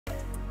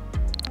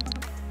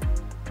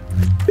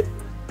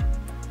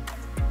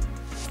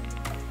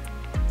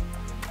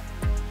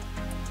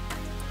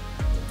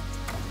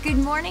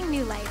morning,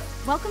 New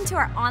Life. Welcome to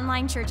our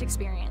online church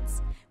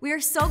experience. We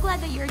are so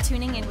glad that you are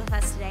tuning in with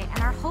us today,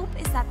 and our hope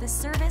is that this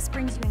service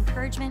brings you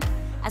encouragement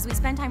as we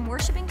spend time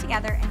worshiping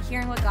together and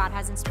hearing what God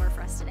has in store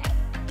for us today.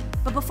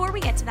 But before we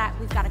get to that,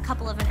 we've got a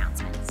couple of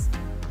announcements.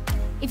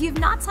 If you've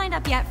not signed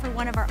up yet for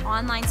one of our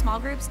online small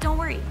groups, don't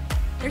worry.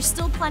 There's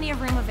still plenty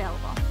of room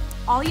available.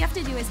 All you have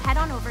to do is head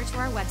on over to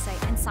our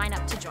website and sign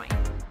up to join.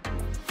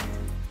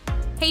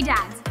 Hey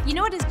dads, you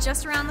know what is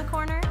just around the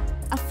corner?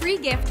 A free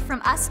gift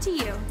from us to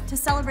you to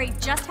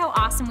celebrate just how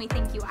awesome we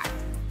think you are.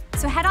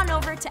 So head on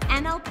over to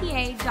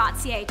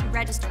nlpa.ca to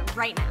register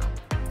right now.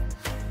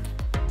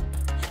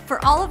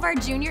 For all of our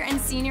junior and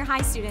senior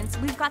high students,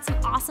 we've got some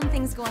awesome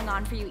things going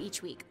on for you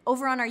each week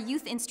over on our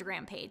youth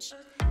Instagram page.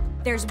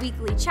 There's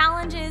weekly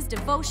challenges,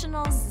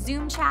 devotionals,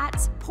 Zoom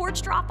chats,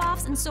 porch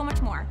drop-offs, and so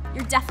much more.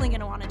 You're definitely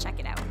going to want to check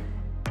it out.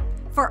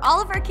 For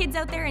all of our kids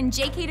out there in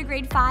JK to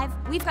grade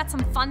 5, we've got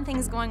some fun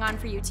things going on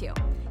for you too.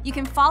 You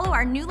can follow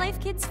our New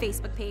Life Kids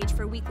Facebook page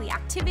for weekly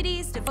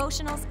activities,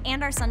 devotionals,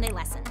 and our Sunday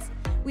lessons.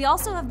 We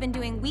also have been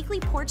doing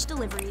weekly porch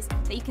deliveries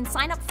that you can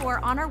sign up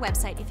for on our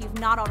website if you've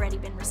not already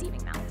been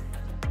receiving them.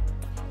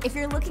 If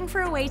you're looking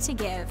for a way to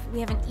give, we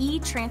have an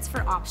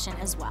e-transfer option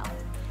as well.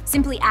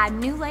 Simply add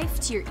New Life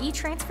to your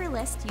e-transfer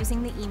list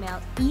using the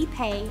email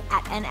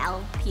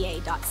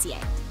epay@nlpa.ca.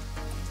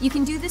 You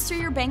can do this through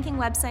your banking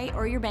website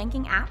or your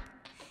banking app.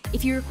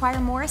 If you require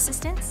more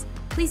assistance,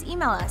 please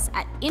email us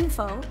at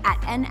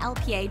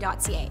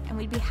info@nlpa.ca and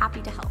we'd be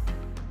happy to help.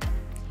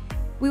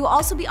 We will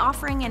also be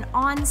offering an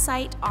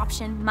on-site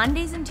option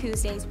Mondays and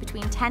Tuesdays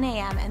between 10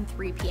 a.m. and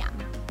 3 p.m.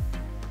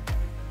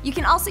 You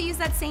can also use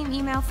that same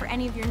email for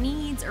any of your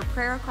needs or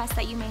prayer requests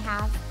that you may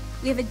have.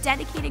 We have a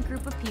dedicated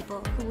group of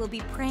people who will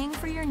be praying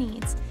for your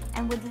needs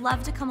and would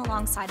love to come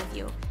alongside of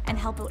you and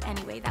help out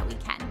any way that we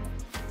can.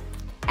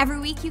 Every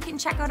week you can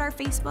check out our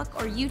Facebook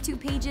or YouTube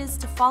pages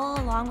to follow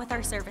along with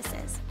our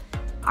services.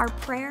 Our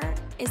prayer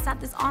is that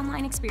this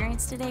online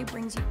experience today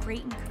brings you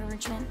great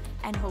encouragement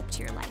and hope to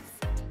your life.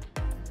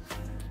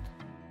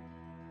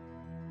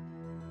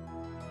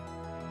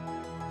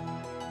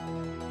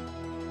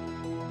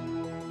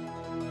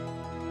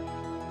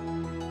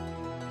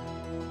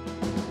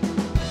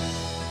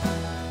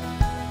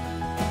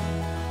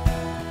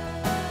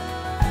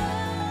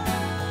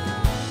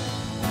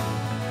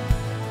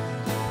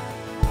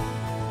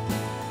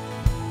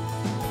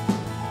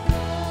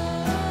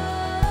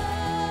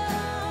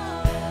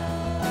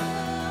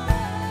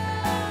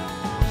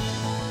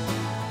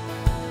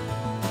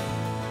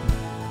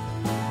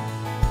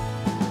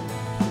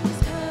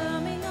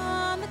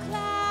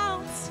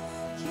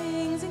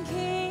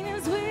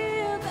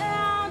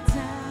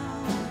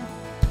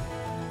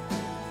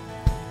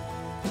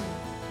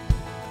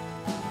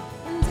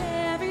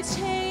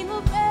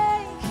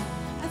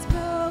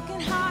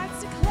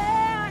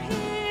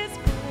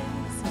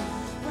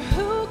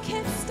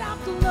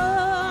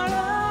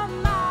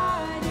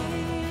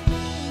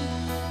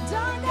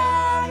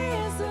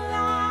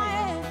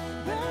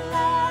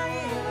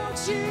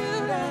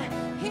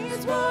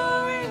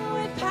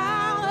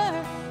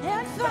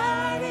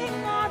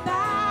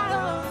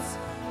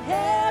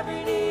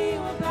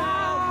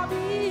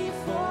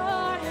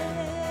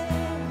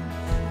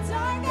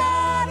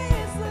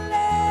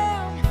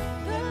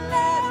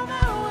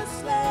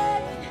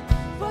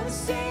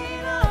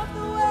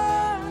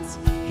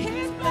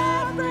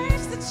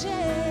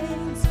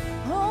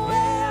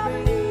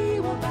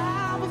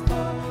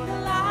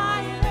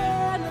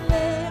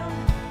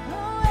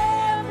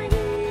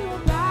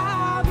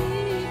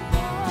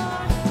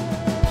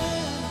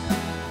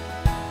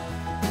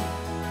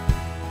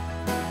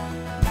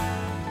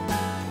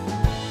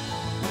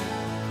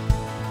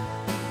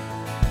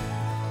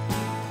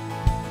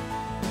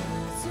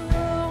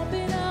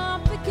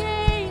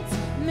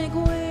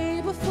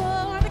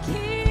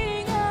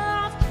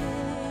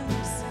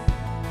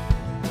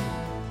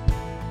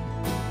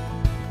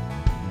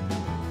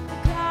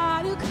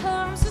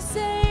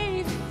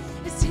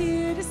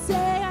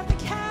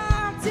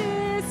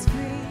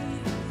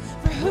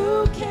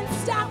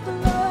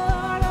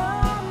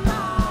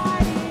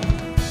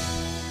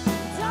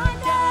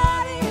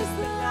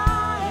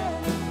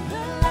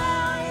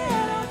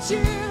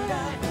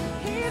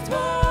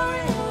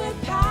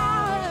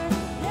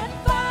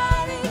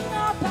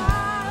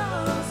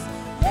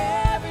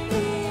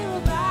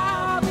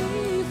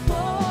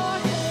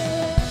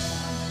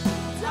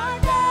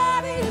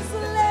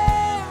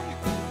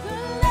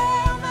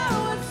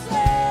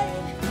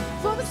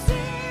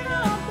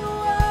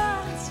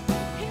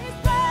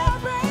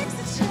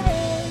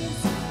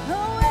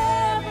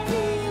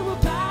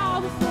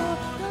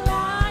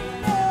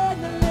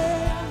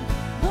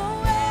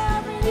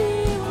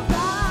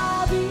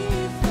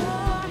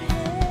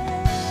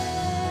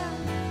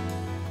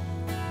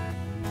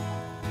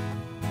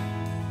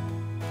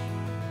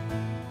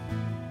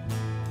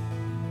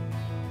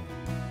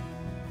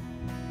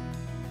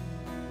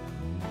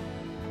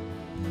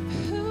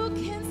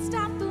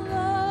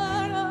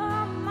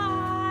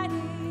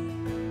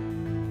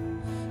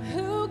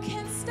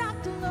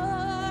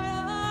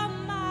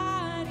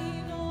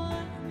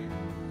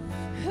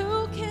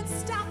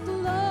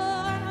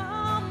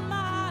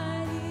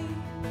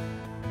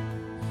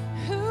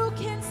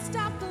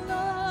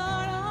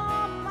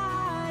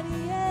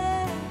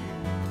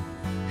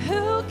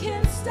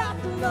 stop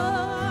the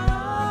Lord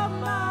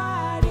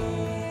Almighty?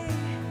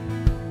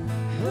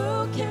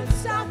 Who can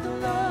stop the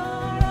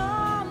Lord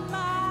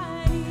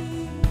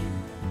Almighty?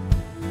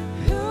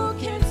 Who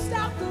can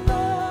stop the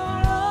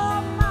Lord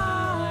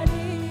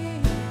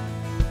Almighty?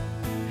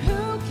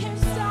 Who can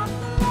stop the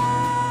Lord?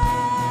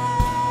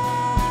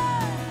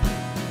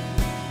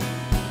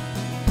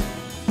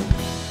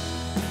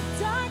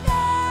 Our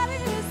God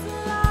is the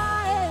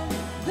Lion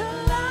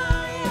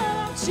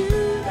of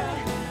Judah.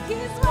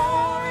 He's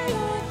roaring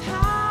with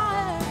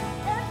power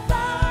and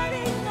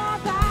fighting our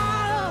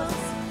battles.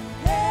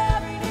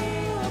 Every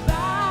knee will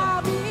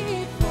bow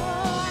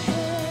before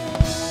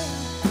Him.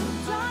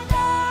 Our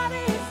God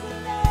is the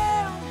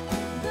Lamb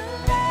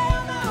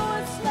that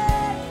was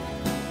slain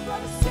for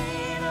the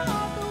sin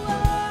of the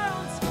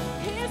world.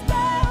 His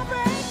blood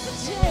breaks the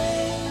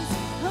chains.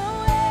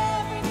 Oh,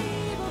 every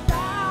knee will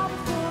bow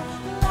before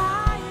the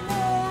Lion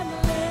and the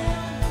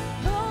Lamb.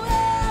 Oh,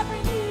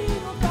 every knee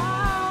will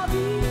bow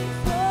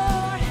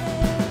before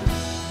Him.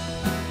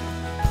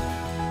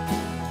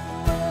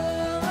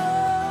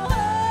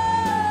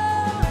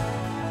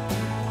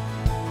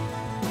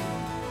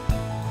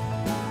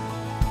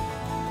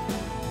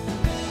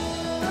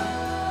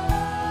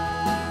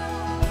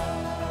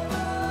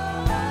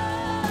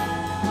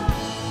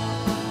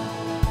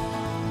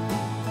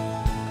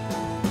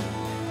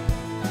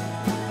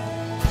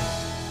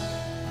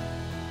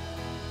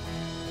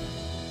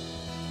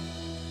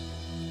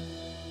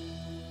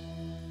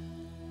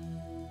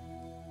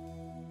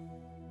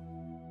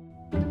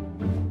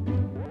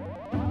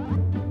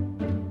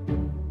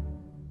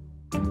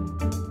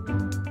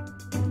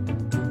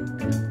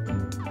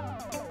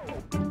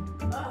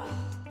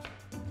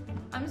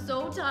 I'm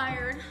so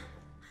tired.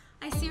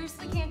 I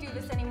seriously can't do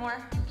this anymore.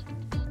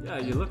 Yeah,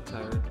 you look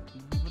tired.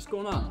 What's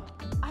going on?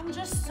 I'm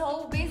just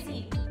so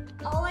busy.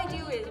 All I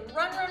do is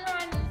run,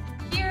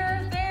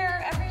 here,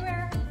 there,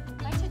 everywhere.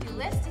 My to-do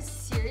list is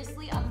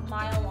seriously a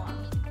mile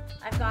long.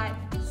 I've got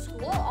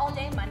school all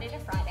day, Monday to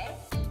Friday.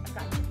 I've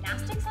got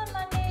gymnastics on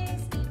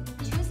Mondays.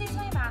 Tuesdays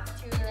my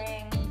math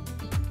tutoring.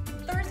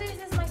 Thursdays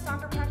is my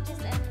soccer practice,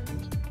 and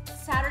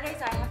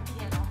Saturdays I have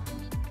piano.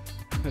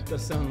 That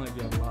does sound like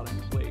you have a lot on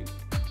your plate.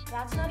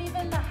 That's not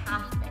even the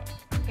half of it.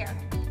 Here,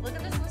 look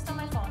at this list on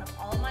my phone of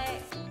all of my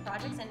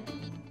projects, and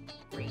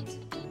great.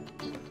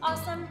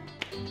 Awesome.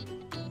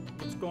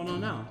 What's going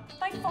on now?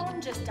 My phone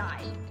just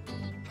died.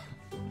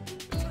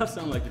 It does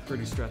sound like you're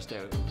pretty stressed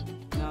out.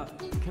 Now,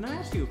 can I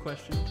ask you a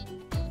question?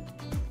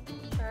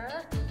 Sure.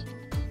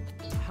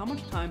 How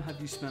much time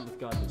have you spent with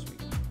God this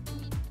week?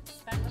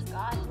 Spent with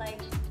God, like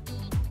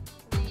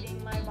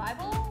reading my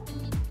Bible?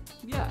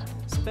 Yeah,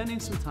 spending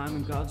some time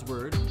in God's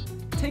Word,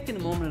 taking a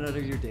moment out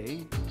of your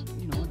day,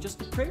 just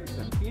to pray with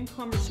Him, be in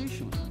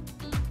conversation with Him.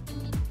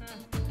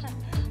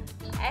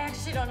 I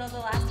actually don't know the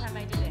last time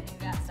I did any of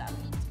that stuff,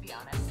 to be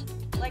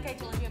honest. Like I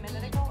told you a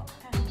minute ago,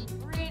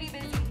 I'm pretty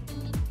busy.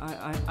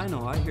 I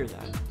know, I hear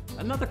that.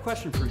 Another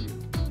question for you.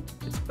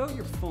 It's about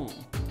your phone.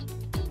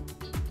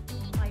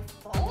 My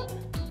phone?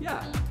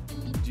 Yeah.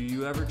 Do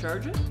you ever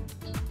charge it?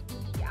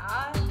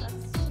 Yeah,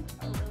 that's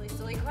a really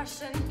silly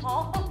question,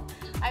 Paul.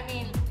 I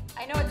mean,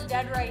 I know it's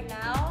dead right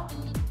now,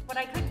 but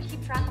I couldn't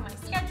keep track of my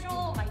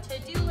schedule, my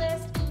to-do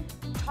list,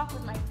 talk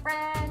with my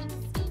friends.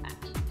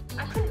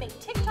 I couldn't make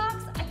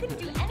TikToks. I couldn't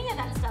do any of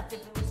that stuff if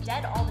it was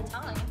dead all the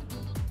time.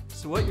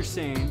 So what you're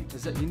saying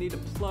is that you need to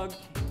plug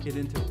it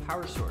into a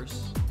power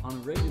source on a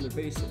regular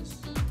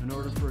basis in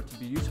order for it to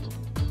be useful.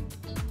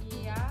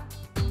 Yeah.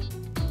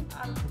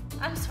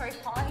 I'm sorry,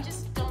 Paul. I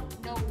just don't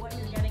know what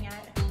you're getting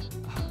at.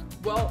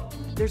 Well,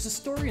 there's a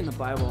story in the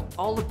Bible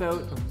all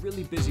about a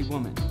really busy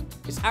woman.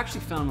 It's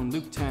actually found in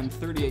Luke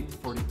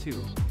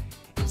 10:38-42.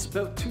 It's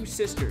about two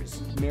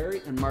sisters,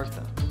 Mary and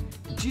Martha.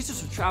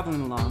 Jesus was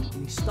traveling along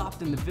and he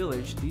stopped in the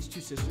village these two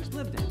sisters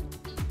lived in.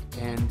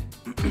 And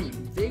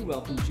they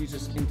welcomed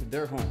Jesus into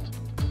their home.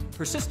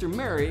 Her sister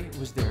Mary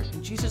was there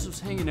and Jesus was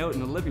hanging out in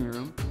the living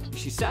room. And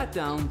she sat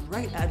down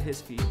right at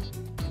his feet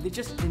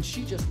and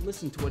she just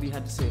listened to what he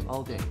had to say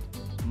all day.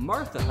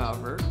 Martha,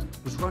 however,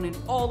 was running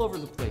all over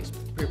the place,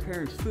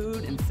 preparing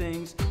food and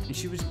things, and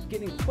she was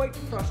getting quite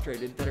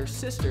frustrated that her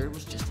sister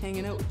was just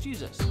hanging out with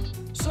Jesus.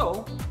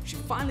 So she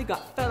finally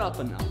got fed up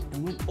enough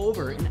and went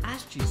over and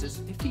asked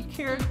Jesus if he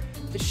cared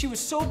that she was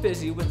so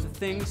busy with the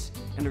things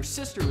and her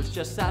sister was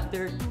just sat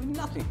there doing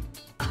nothing.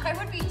 I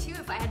would be too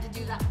if I had to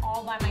do that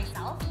all by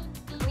myself.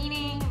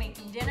 Cleaning,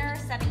 making dinner,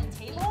 setting the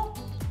table.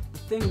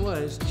 The thing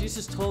was,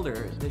 Jesus told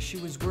her that she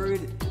was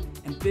worried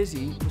and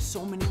busy with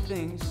so many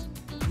things,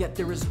 yet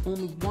there was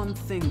only one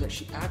thing that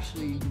she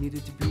actually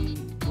needed to be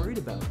worried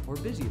about or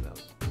busy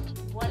about.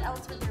 What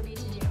else would there be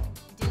to do?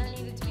 Dinner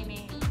needed to be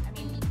made. I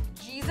mean,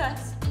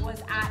 Jesus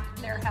was at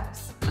their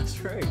house. That's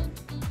right.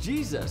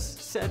 Jesus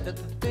said that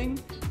the thing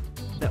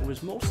that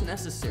was most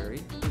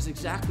necessary was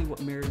exactly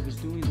what Mary was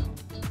doing though.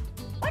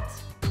 What?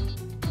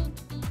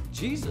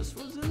 Jesus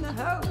was in the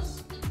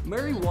house.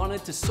 Mary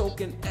wanted to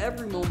soak in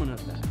every moment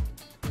of that.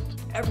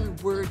 every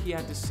word he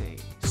had to say,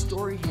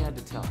 story he had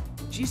to tell.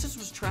 Jesus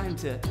was trying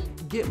to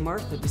get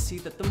Martha to see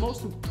that the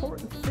most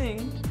important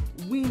thing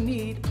we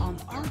need on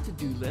our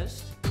to-do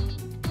list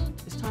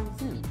is time with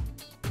him.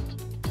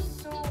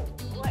 So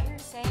what you're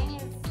saying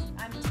is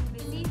I'm too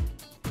busy?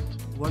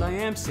 What I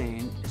am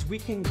saying is we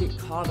can get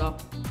caught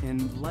up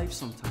in life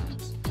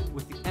sometimes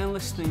with the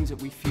endless things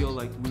that we feel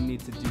like we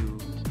need to do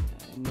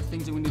and the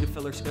things that we need to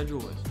fill our schedule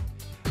with.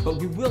 But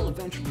we will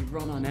eventually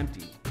run on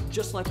empty,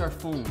 just like our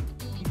phone.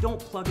 If you don't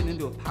plug it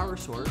into a power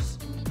source,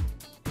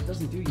 it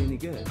doesn't do you any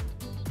good.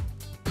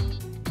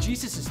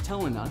 Jesus is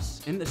telling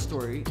us in this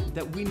story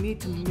that we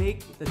need to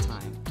make the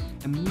time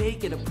and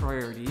make it a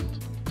priority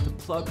to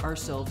plug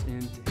ourselves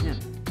into him.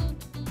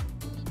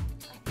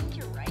 I think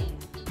you're right.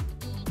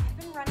 I've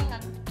been running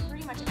on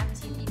pretty much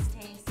empty these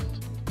days.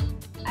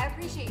 I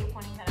appreciate you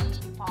pointing that out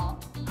to me, Paul.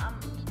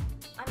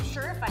 I'm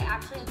sure if I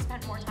actually had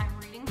spent more time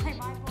reading my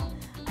Bible,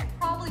 I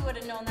probably would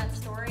have known that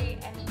story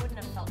and wouldn't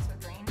have felt so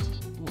drained.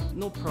 Well,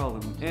 no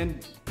problem.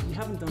 And you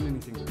haven't done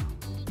anything wrong.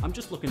 I'm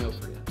just looking out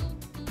for you.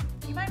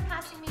 Do you mind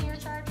passing me your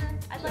charger?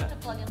 I'd like to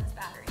plug in this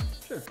battery.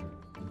 Sure.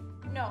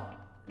 No,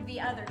 the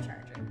other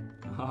charger.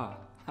 Ah,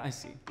 I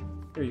see.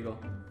 Here you go.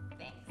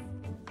 Thanks.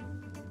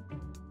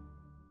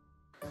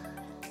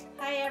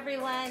 Hi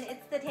everyone,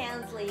 it's the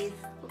Tansleys.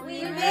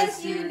 We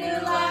miss you, New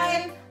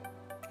Life.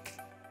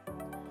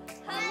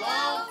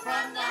 Hello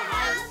from the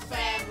house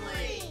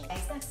family.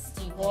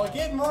 Well,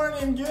 good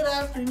morning, good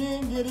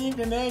afternoon, good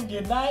evening, and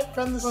good night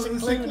from the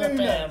Secluna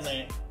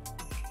family.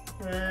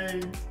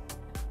 Hey.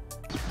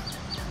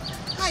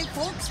 Hi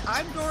folks,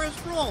 I'm Doris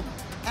Rome,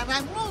 and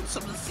I'm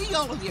lonesome to see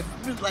all of you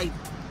from New Life.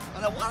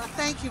 And I want to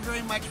thank you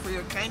very much for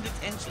your kind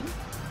attention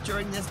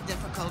during this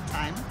difficult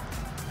time.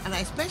 And I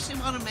especially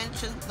want to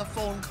mention the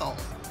phone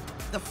calls.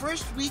 The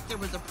first week there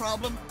was a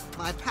problem,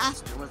 my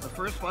pastor was the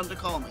first one to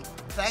call me.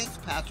 Thanks,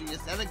 Pastor, you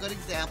set a good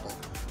example.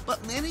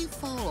 But many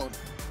followed,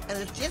 and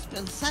it's just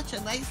been such a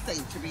nice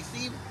thing to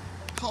receive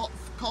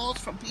calls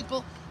from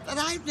people that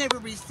I've never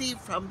received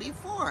from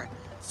before.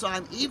 So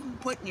I'm even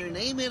putting your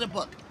name in a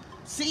book.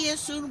 See you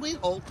soon, we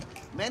hope.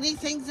 Many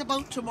things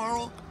about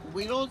tomorrow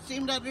we don't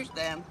seem to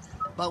understand,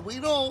 but we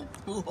know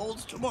who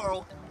holds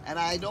tomorrow, and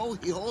I know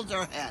he holds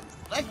our hand.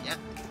 Bless ya.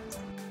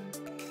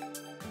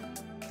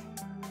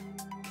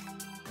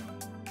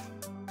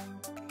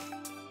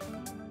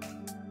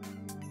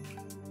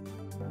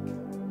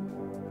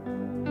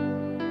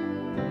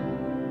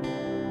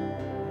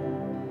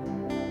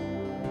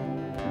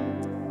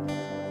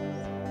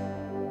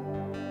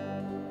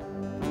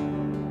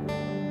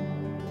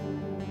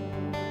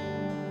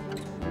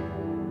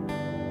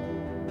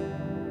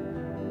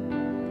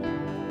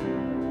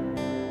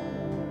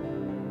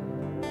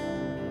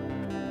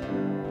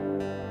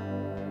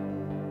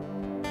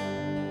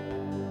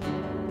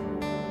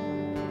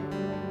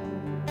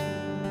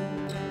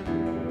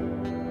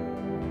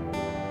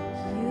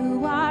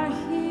 You are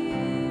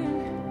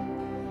here,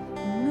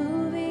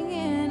 moving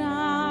in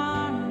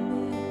our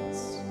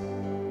midst.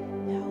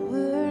 I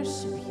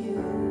worship you,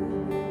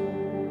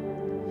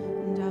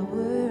 and I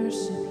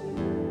worship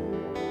you.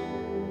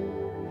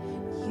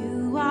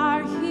 You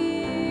are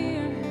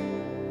here,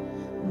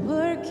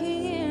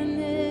 working in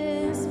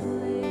this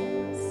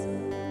place,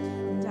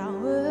 and I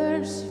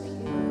worship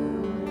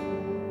you,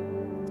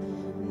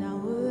 and I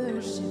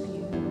worship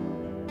you.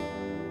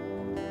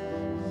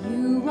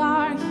 You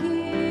are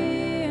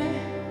here,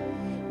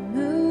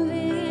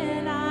 moving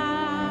in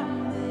our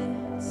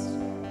midst.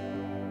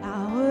 I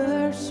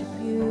worship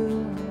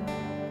you.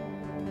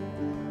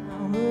 I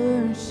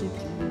worship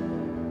you.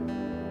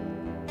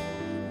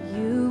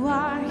 You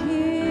are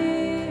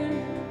here,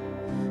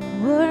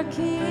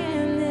 working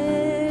in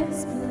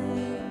this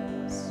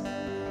place.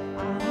 I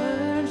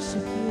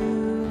worship you.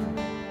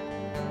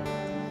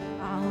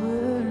 I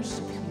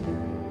worship you.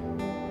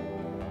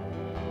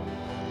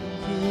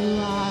 You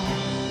are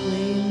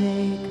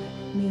waymaker,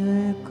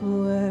 miracle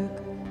work,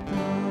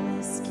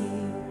 promise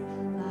keeper,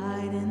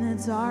 light in the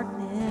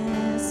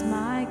darkness,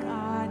 my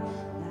God,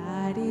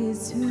 that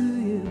is who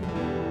you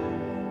are.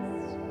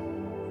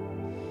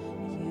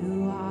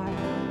 You are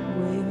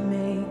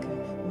waymaker,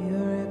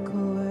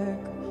 miracle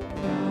work,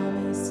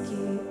 promise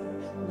keeper,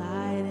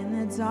 light in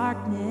the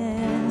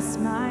darkness,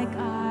 my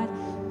God,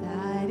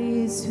 that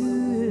is who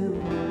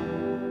you are.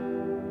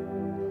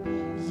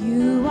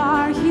 You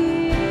are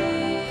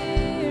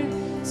here,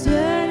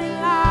 turning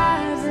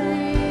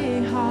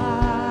ivory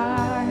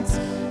hearts.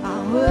 I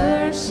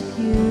worship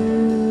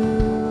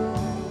you.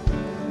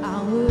 I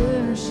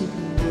worship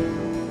you.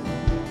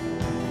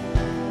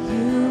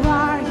 You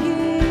are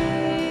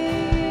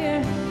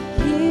here,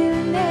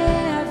 healing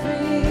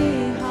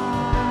every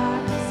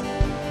heart.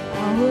 I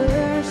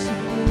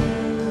worship you.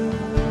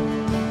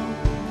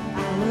 I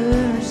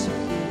worship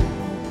you.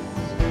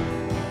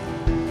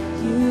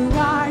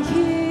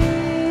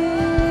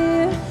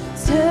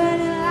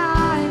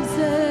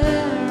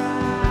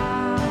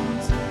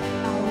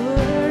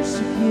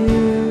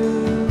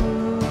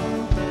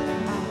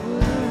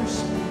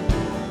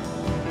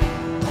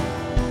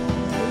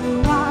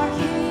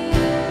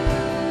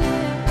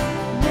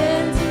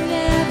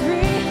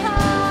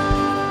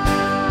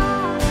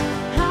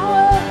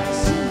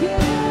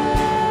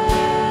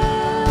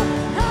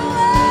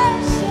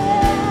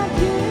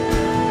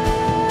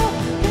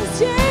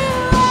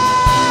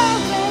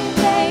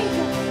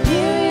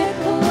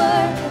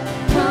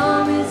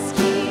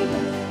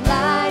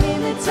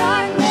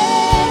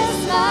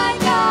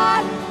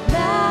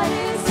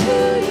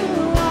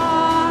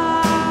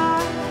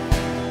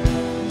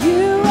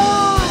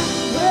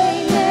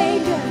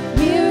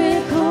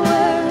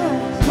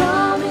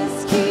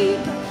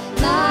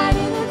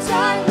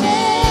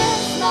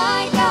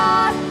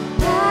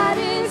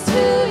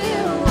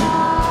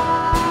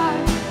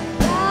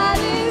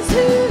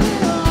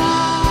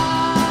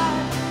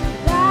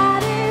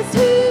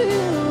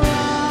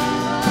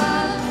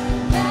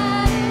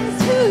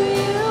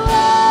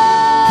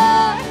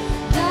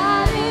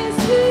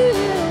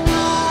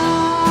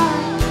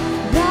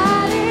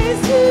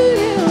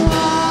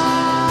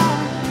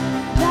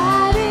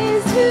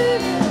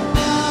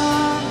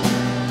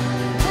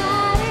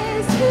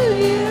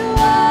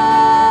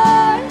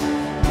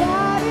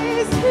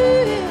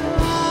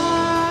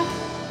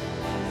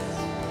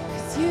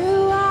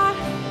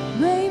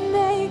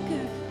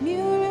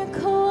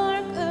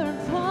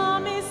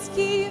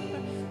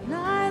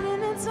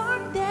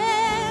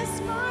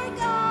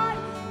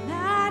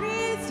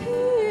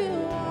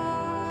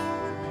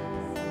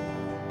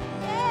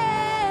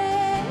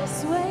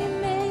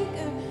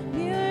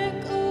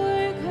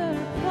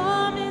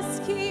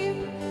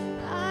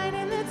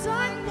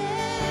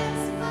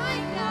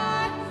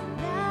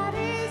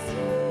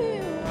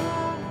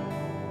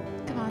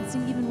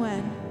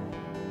 when.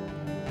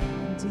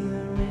 And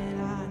even when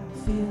I don't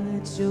feel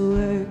that you're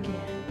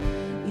working,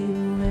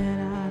 even when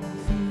I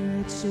don't feel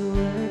that you're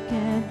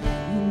working,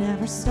 you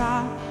never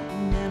stop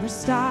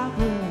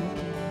working.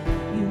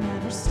 You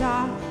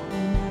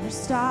never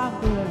stop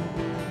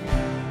working.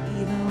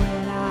 Even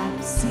when I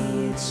don't see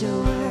it,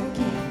 you're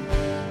working.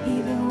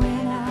 Even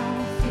when I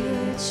don't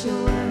feel it,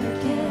 you're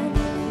working.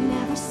 You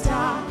never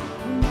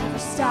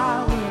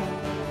stop working.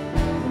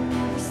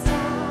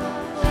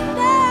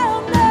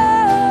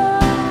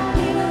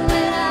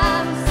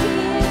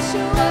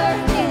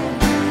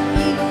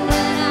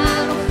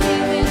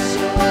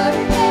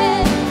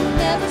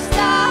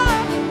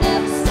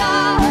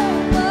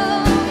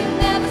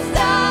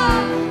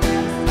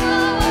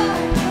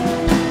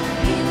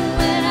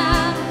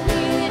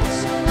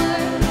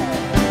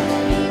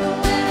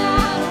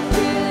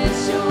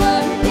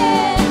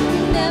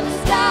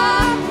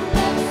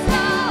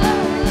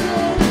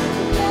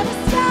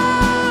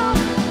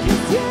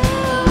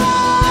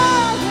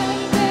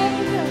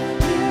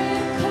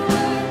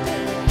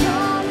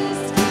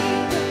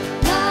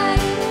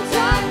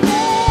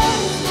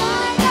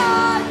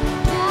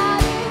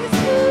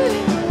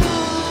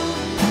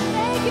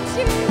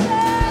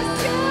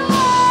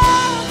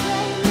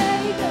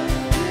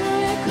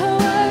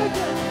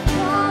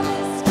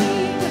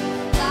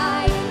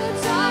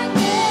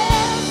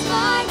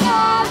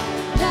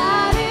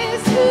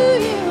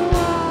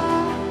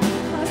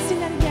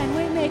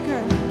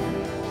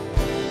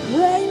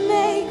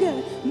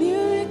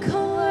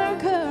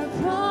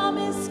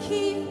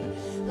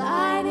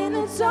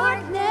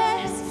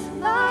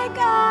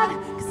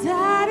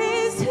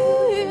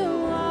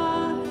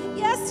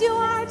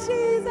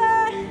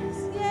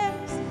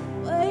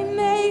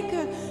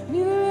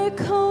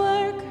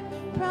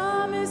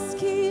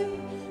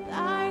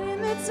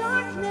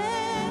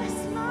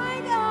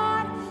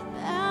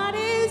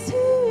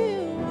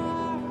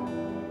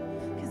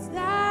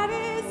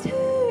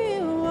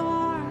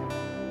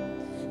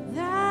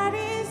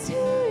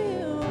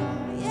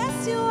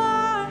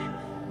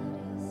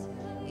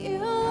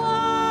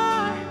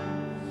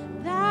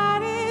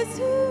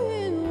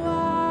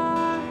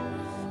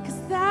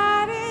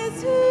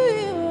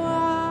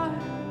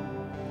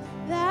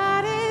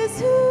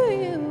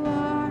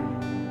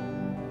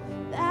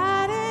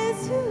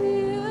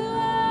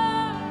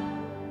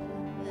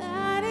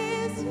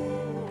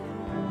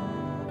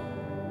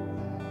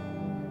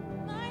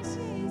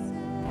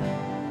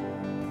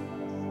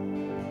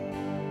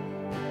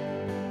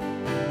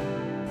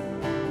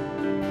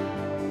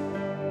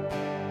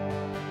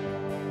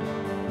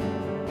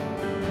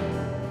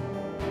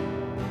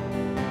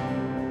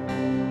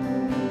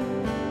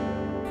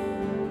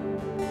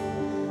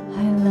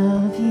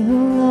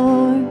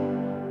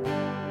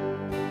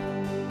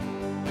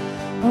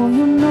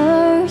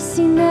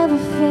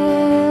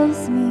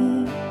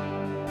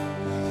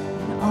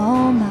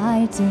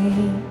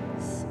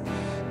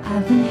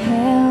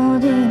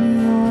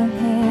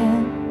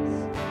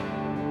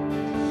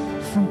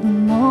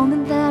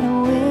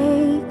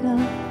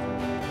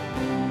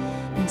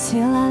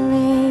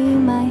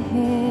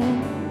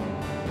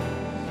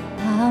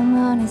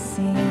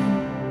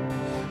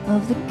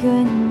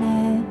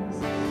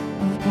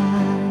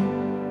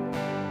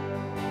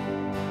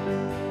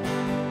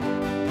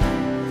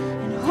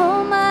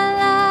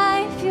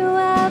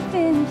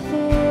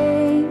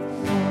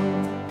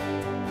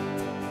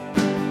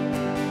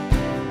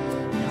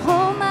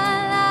 All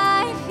my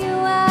life you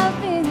have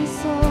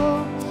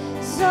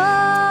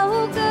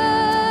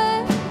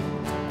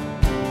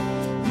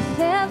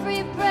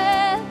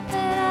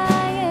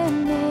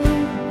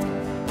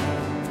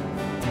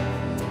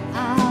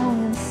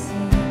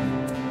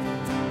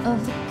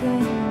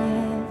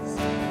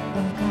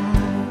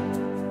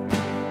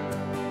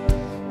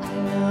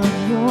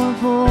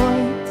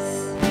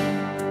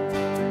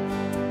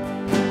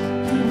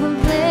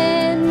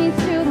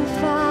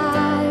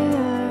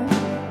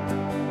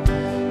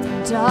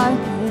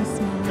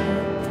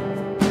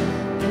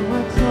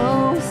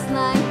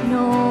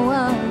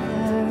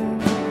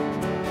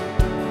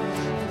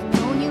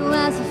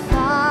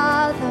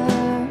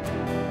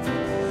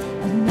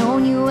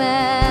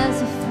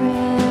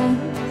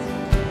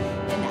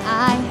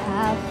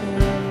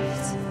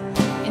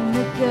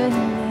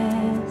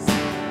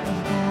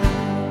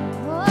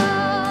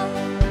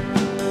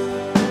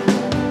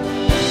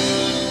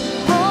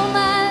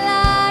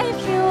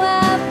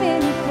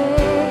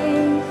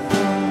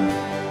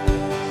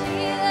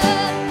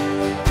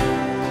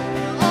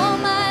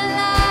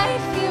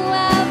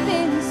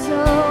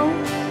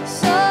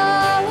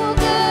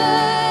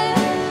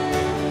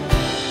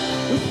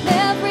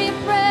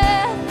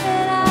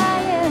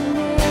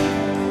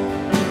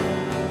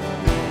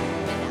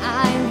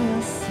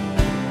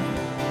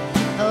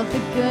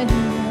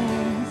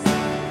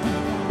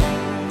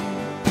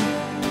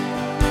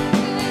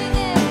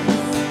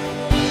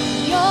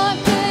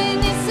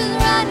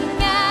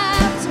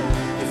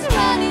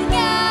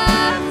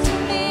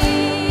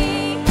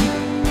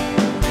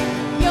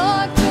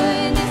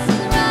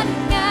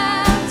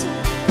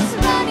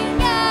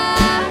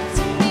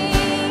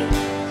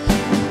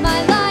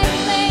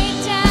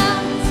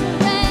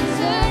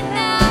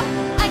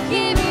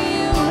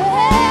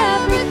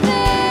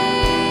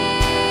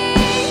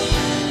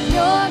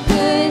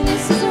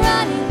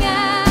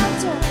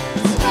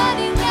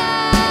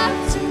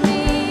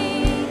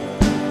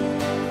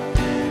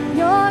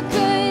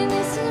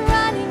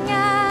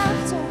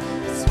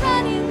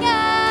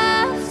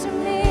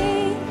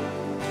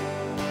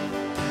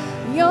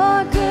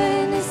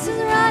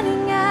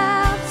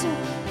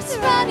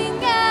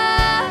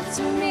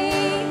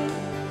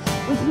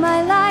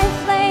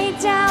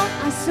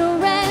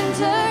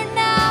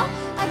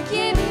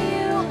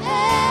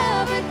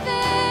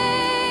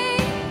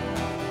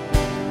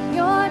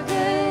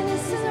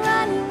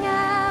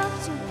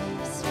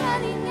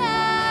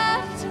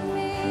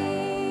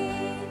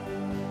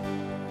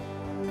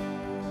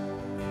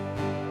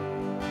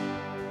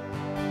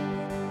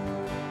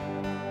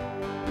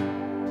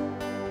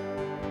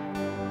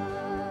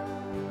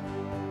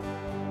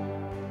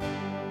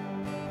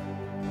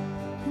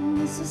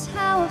this is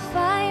how I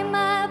fight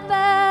my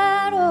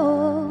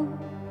battle.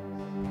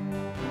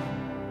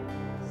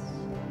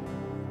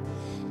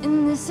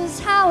 And this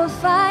is how I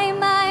fight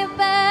my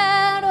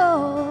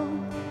battle.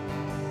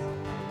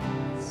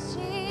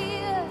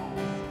 Jesus.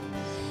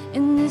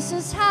 And this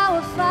is how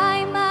I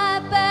fight my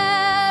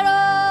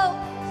battles.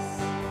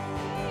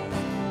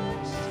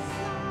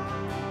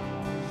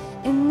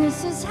 And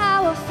this is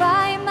how I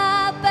fight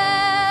my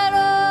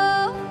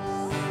battles.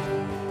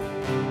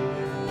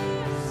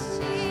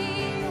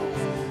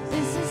 Jesus.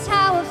 This is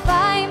how I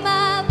fight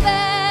my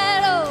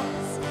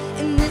battles.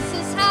 And this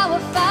is how I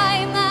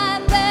fight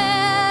my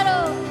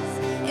battles.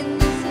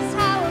 And this is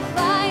how I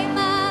fight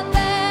my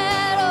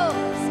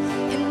battles.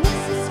 And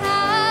this is how.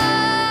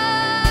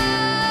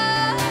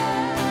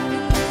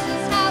 And this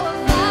is how I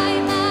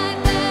fight my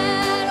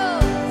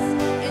battles.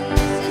 And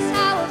this is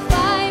how I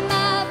fight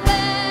my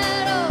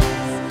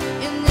battles.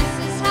 And this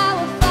is how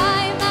I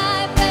fight my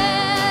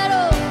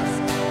battles.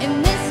 And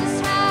this is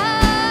how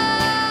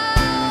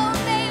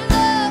they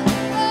look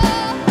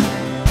rough.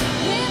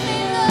 It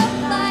may look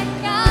like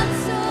I'm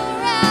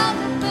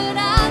surrounded, but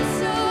I'm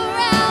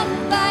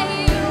surrounded by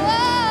you.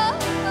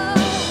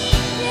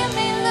 It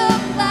may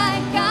look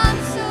like I'm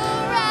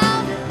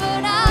surrounded,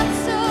 but I'm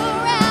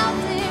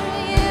surrounded with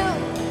you.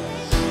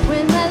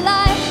 When my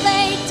life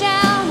laid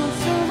down, I'm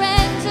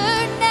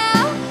surrendered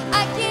now.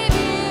 I give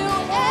you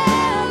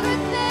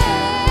everything.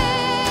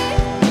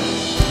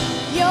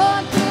 Your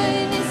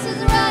goodness is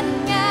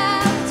running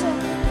after,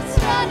 it's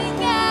running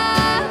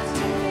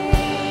after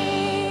me.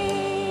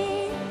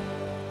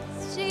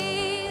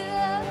 Jesus.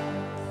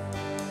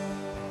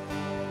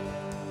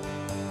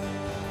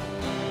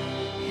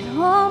 And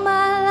all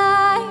my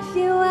life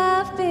you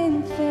have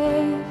been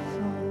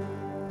faithful.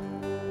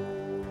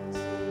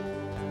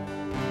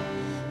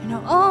 And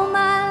all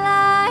my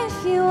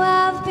life you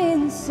have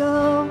been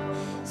so,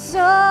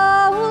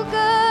 so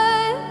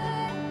good.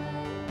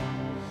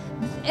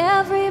 With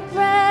every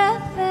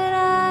breath that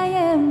I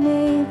am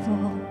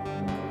able,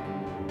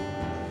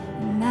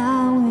 and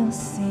I will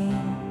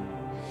sing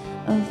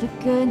of the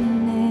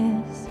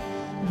goodness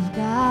of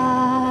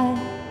God.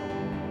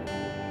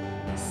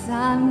 Yes,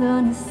 I'm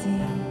gonna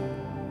sing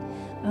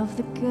of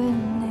the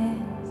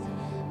goodness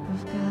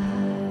of God.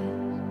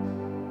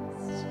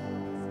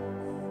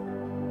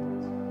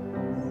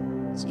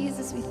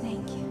 Jesus, we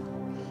thank you.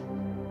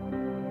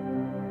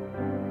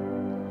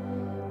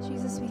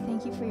 Jesus, we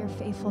thank you for your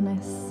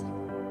faithfulness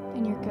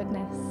and your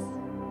goodness.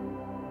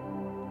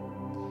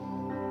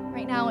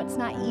 Right now, it's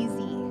not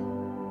easy.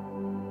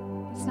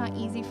 It's not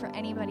easy for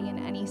anybody in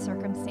any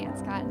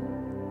circumstance, God.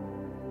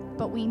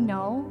 But we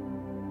know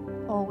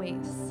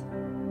always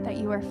that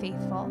you are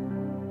faithful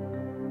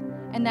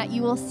and that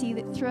you will see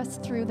through us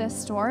through this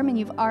storm, and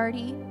you've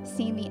already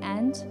seen the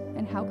end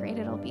and how great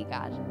it'll be,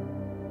 God.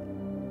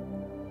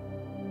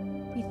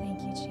 We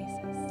thank you,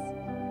 Jesus.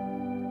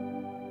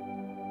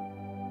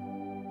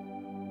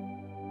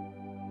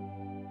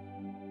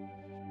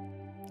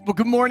 Well,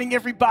 good morning,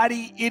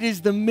 everybody. It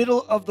is the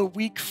middle of the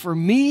week for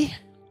me,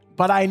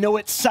 but I know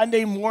it's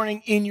Sunday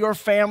morning in your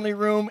family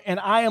room, and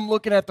I am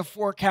looking at the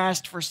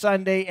forecast for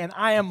Sunday, and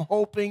I am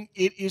hoping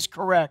it is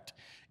correct.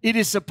 It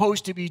is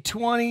supposed to be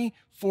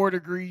 24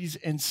 degrees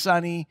and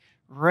sunny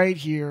right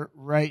here,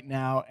 right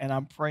now, and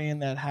I'm praying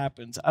that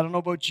happens. I don't know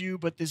about you,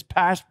 but this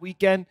past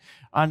weekend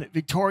on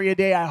Victoria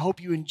Day, I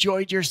hope you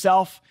enjoyed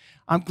yourself.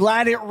 I'm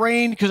glad it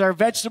rained because our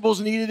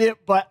vegetables needed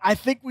it, but I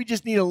think we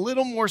just need a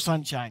little more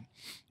sunshine.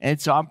 And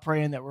so I'm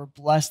praying that we're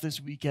blessed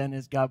this weekend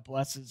as God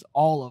blesses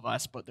all of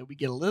us, but that we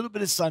get a little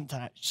bit of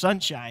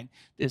sunshine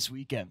this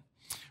weekend.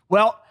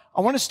 Well, I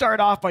want to start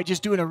off by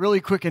just doing a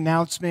really quick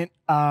announcement.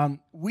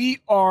 We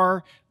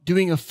are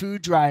doing a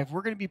food drive.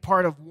 We're going to be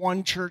part of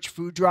One Church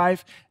Food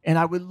Drive, and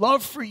I would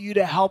love for you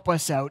to help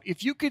us out.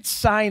 If you could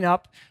sign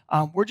up,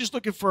 we're just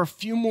looking for a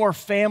few more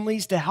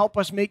families to help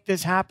us make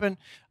this happen.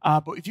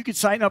 But if you could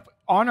sign up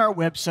on our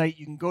website,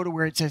 you can go to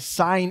where it says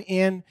sign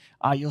in.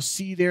 You'll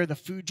see there the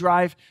food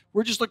drive.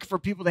 We're just looking for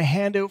people to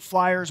hand out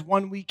flyers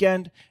one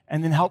weekend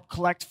and then help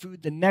collect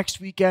food the next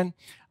weekend.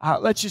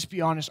 Let's just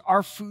be honest,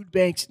 our food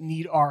banks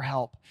need our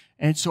help.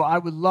 And so I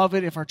would love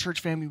it if our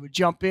church family would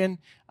jump in.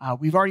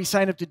 We've already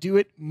signed up to do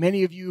it.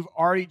 Many of you have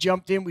already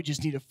jumped in. We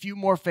just need a few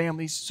more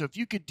families. So if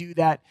you could do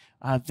that,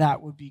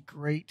 that would be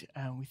great.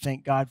 We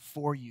thank God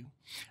for you.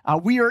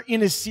 We are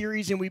in a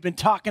series, and we've been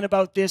talking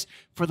about this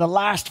for the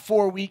last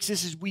 4 weeks.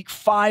 This is week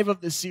 5 of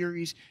the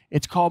series.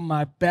 It's called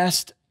My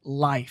Best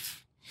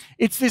Life.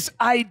 It's this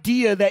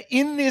idea that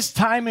in this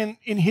time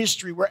in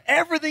history where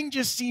everything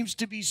just seems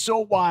to be so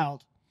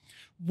wild,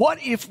 what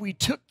if we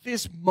took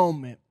this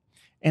moment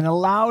and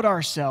allowed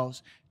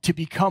ourselves to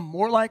become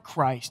more like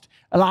Christ,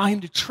 allow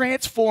him to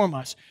transform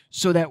us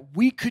so that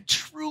we could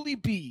truly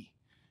be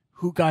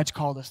who God's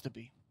called us to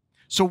be.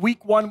 So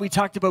week 1, we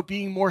talked about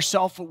being more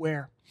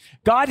self-aware.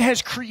 God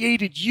has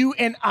created you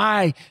and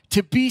I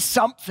to be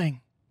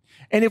something.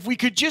 And if we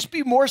could just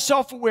be more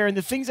self-aware in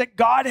the things that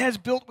God has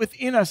built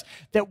within us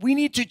that we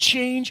need to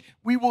change,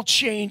 we will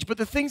change. But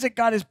the things that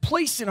God has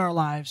placed in our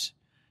lives,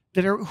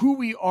 that are who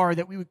we are,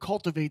 that we would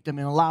cultivate them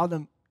and allow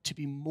them to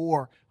be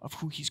more of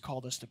who he's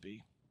called us to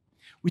be.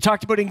 We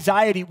talked about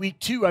anxiety week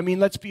 2. I mean,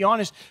 let's be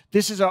honest,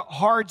 this is a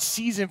hard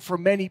season for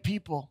many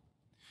people.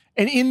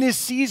 And in this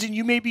season,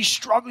 you may be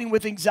struggling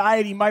with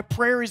anxiety. My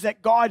prayer is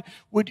that God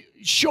would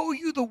show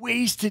you the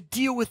ways to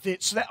deal with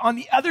it so that on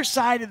the other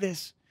side of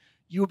this,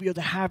 you will be able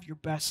to have your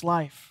best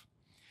life.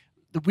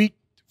 The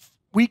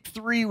week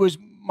 3 was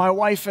my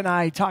wife and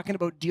I talking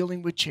about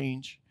dealing with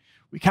change.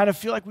 We kind of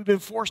feel like we've been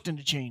forced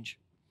into change.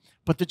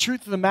 But the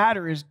truth of the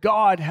matter is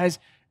God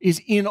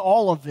is in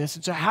all of this.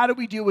 And so how do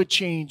we deal with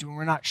change when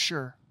we're not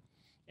sure?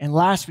 And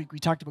last week, we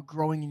talked about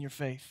growing in your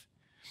faith.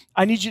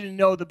 I need you to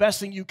know the best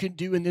thing you can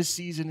do in this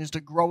season is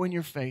to grow in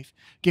your faith.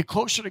 Get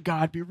closer to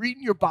God. Be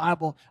reading your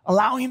Bible.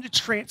 Allow him to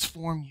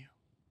transform you.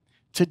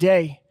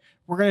 Today,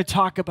 we're going to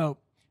talk about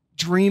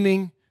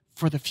dreaming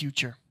for the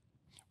future.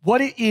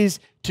 What it is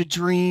to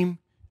dream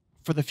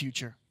for the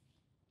future.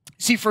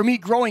 See, for me,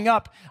 growing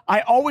up,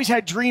 I always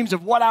had dreams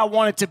of what I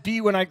wanted to be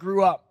when I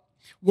grew up.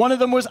 One of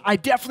them was I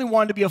definitely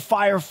wanted to be a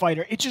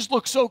firefighter. It just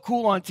looked so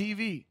cool on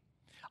TV.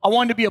 I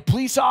wanted to be a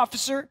police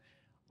officer.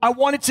 I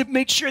wanted to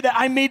make sure that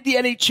I made the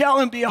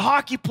NHL and be a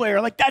hockey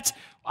player.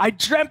 I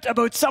dreamt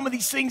about some of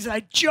these things that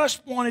I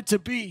just wanted to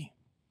be.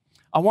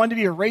 I wanted to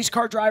be a race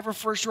car driver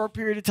for a short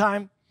period of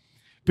time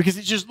because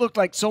it just looked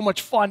like so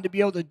much fun to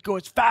be able to go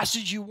as fast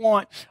as you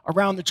want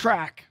around the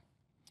track.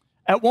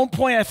 At one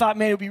point, I thought,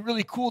 man, it would be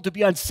really cool to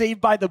be on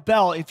Saved by the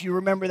Bell, if you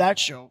remember that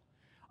show.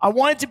 I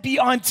wanted to be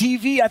on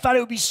TV. I thought it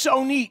would be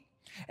so neat.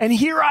 And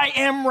here I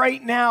am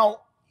right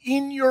now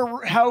in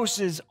your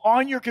houses,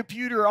 on your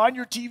computer, on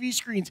your TV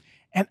screens,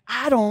 and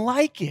I don't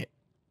like it.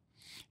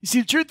 You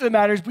see, the truth of the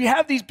matter is we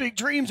have these big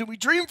dreams, and we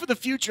dream for the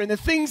future and the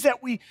things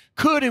that we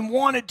could and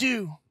want to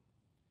do.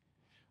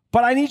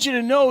 But I need you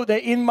to know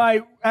that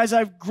as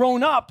I've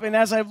grown up and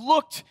as I've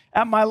looked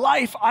at my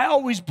life, I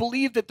always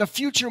believed that the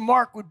future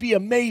Mark would be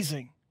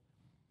amazing.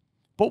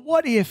 But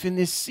what if in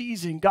this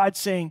season, God's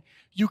saying,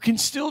 you can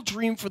still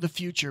dream for the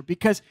future?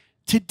 Because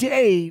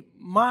today,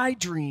 my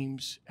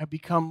dreams have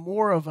become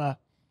more of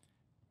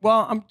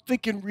I'm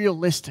thinking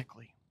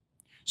realistically.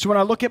 So when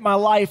I look at my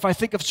life, I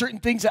think of certain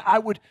things that I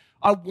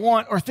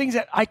want or things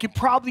that I could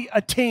probably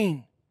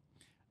attain.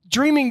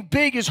 Dreaming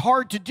big is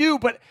hard to do,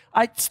 but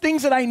it's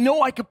things that I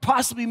know I could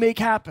possibly make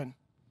happen.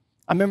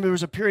 I remember there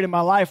was a period in my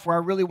life where I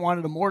really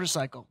wanted a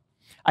motorcycle.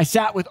 I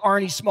sat with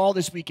Arnie Small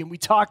this week, and we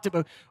talked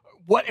about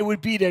what it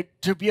would be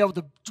to be able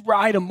to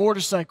ride a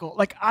motorcycle.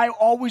 Like, I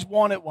always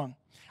wanted one.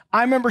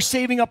 I remember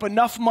saving up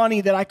enough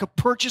money that I could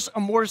purchase a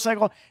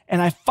motorcycle,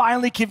 and I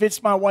finally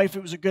convinced my wife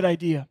it was a good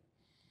idea.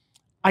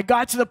 I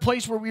got to the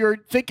place where we were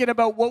thinking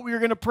about what we were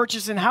going to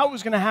purchase and how it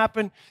was going to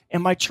happen,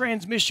 and my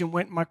transmission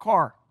went in my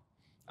car.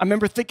 I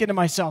remember thinking to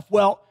myself,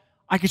 well,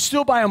 I could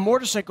still buy a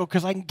motorcycle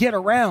because I can get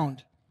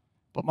around.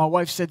 But my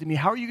wife said to me,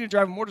 how are you going to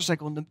drive a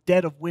motorcycle in the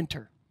dead of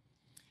winter?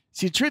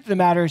 See, the truth of the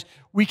matter is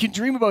we can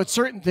dream about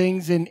certain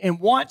things and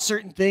want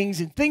certain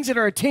things and things that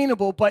are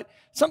attainable, but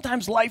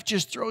sometimes life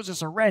just throws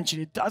us a wrench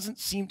and it doesn't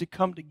seem to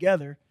come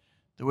together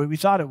the way we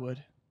thought it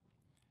would.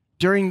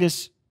 During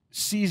this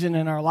season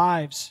in our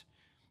lives,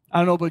 I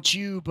don't know about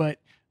you, but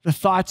the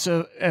thoughts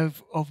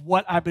of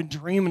what I've been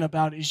dreaming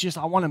about is just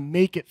I want to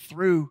make it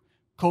through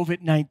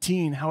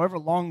COVID-19, however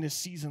long this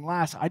season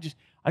lasts. I just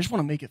want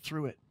to make it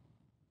through it.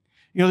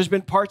 You know, there's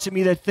been parts of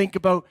me that think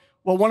about,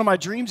 well, one of my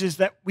dreams is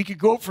that we could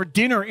go out for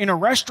dinner in a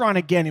restaurant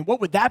again, and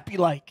what would that be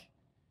like?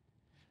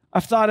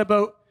 I've thought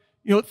about,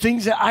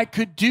 things that I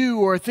could do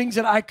or things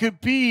that I could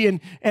be,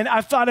 and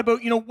I've thought about,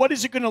 what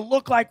is it going to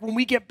look like when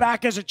we get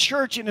back as a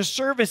church in a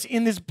service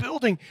in this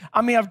building?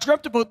 I mean, I've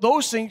dreamt about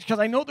those things because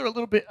I know they're a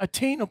little bit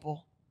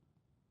attainable.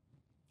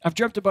 I've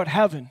dreamt about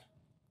heaven.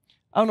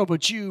 I don't know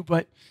about you,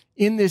 but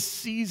in this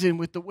season,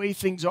 with the way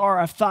things are,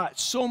 I've thought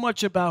so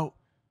much about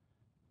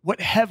what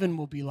heaven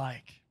will be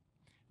like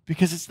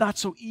because it's not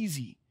so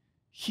easy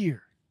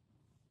here.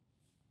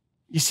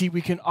 You see,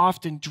 we can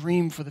often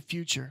dream for the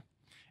future,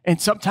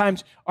 and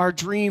sometimes our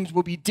dreams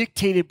will be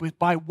dictated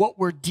by what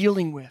we're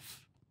dealing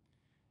with.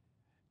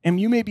 And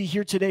you may be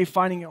here today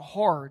finding it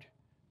hard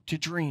to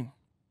dream.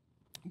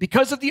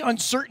 Because of the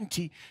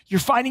uncertainty, you're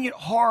finding it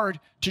hard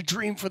to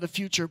dream for the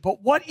future.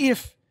 But what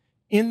if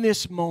in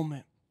this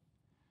moment,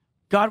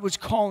 God was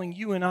calling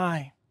you and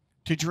I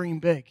to dream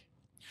big?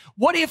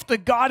 What if the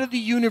God of the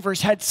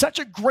universe had such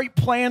a great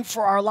plan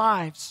for our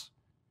lives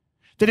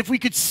that if we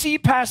could see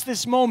past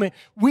this moment,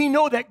 we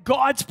know that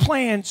God's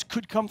plans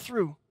could come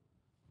through?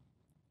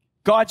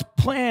 God's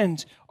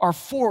plans are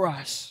for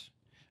us.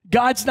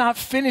 God's not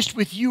finished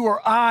with you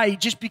or I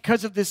just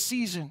because of this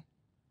season.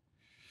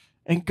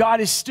 And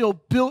God has still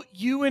built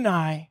you and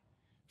I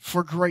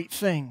for great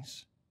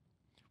things.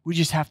 We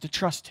just have to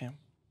trust him.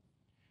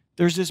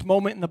 There's this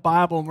moment in the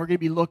Bible, and we're going to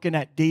be looking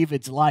at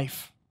David's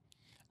life.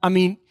 I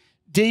mean,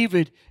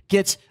 David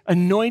gets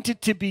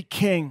anointed to be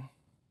king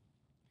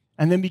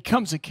and then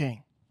becomes a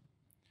king.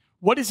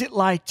 What is it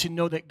like to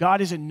know that God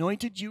has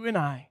anointed you and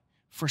I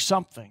for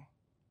something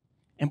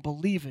and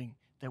believing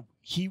that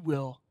he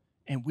will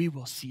and we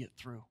will see it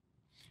through?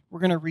 We're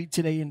going to read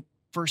today in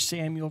 1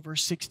 Samuel,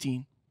 verse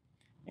 16.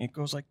 And it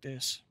goes like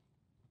this.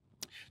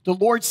 The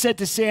Lord said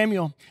to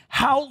Samuel,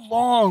 how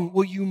long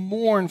will you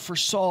mourn for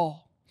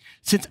Saul,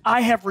 since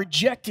I have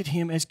rejected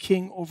him as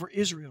king over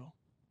Israel?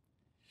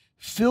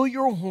 Fill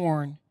your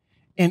horn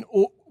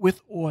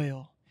with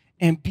oil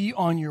and be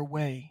on your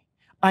way.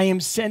 I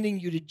am sending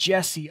you to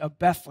Jesse of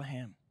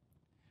Bethlehem.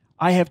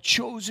 I have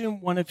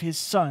chosen one of his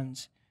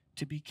sons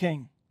to be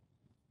king.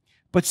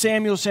 But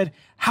Samuel said,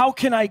 how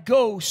can I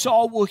go?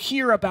 Saul will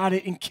hear about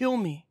it and kill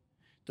me.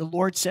 The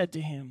Lord said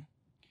to him,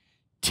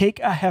 take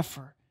a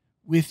heifer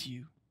with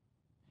you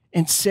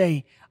and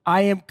say,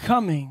 I am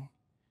coming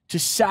to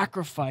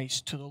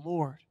sacrifice to the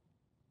Lord.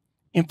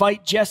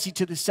 Invite Jesse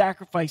to the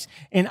sacrifice,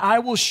 and I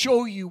will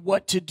show you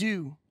what to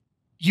do.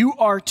 You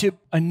are to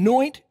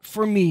anoint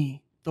for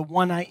me the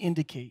one I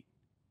indicate.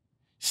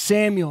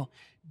 Samuel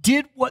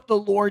did what the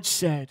Lord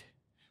said.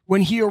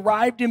 When he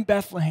arrived in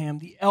Bethlehem,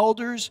 the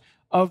elders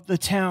of the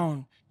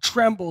town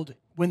trembled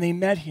when they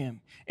met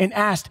him and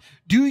asked,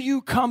 do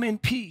you come in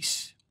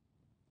peace?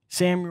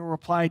 Samuel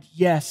replied,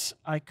 yes,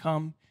 I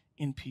come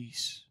in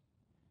peace.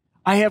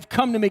 I have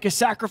come to make a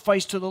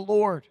sacrifice to the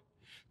Lord.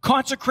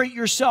 Consecrate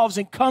yourselves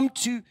and come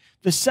to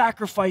the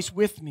sacrifice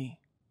with me.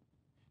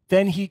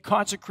 Then he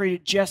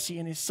consecrated Jesse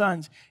and his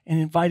sons and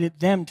invited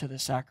them to the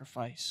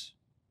sacrifice.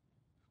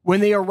 When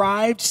they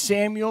arrived,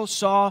 Samuel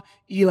saw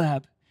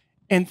Eliab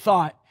and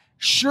thought,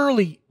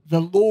 surely the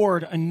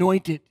Lord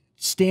anointed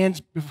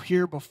stands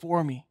here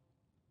before me.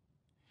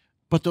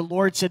 But the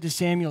Lord said to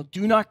Samuel,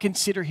 do not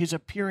consider his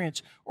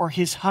appearance or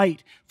his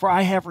height, for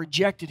I have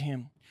rejected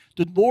him.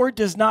 The Lord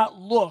does not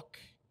look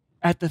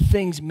at the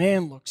things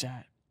man looks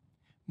at.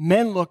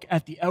 Men look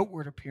at the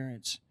outward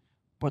appearance,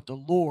 but the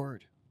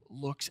Lord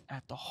looks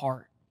at the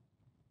heart.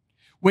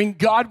 When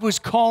God was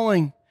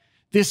calling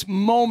this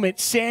moment,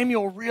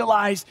 Samuel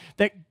realized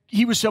that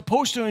he was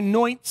supposed to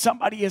anoint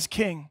somebody as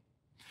king.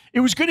 It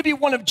was going to be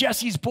one of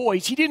Jesse's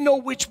boys. He didn't know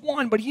which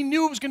one, but he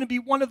knew it was going to be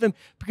one of them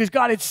because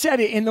God had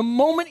said it. And the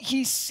moment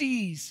he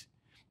sees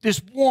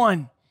this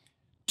one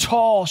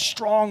tall,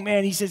 strong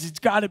man, he says, it's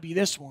got to be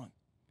this one.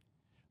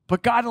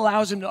 But God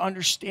allows him to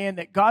understand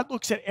that God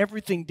looks at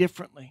everything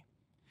differently.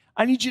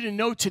 I need you to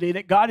know today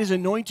that God has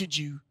anointed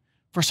you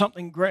for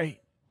something great.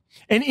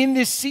 And in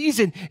this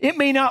season, it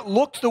may not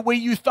look the way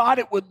you thought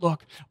it would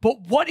look,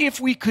 but what if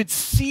we could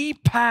see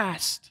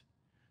past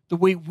the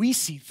way we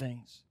see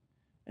things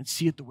and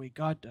see it the way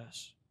God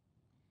does?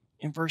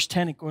 In verse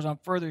 10, it goes on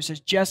further. It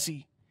says,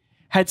 Jesse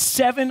had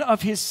 7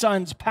 of his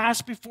sons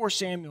pass before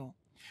Samuel,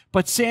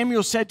 but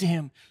Samuel said to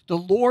him, the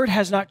Lord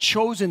has not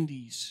chosen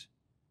these.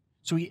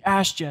 So he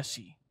asked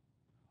Jesse,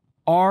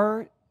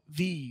 are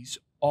these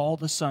all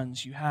the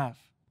sons you have?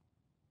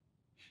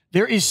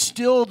 There is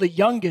still the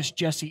youngest,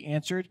 Jesse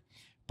answered,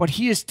 but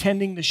he is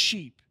tending the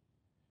sheep.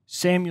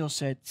 Samuel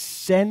said,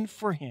 send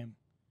for him.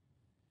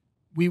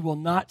 We will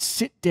not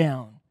sit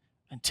down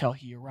until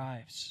he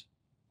arrives.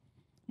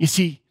 You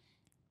see,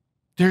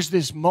 there's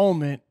this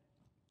moment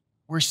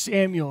where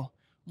Samuel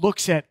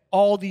looks at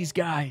all these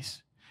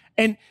guys.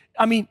 And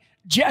I mean,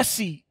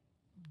 Jesse,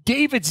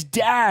 David's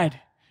dad,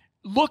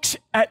 looks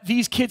at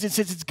these kids and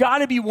says, it's got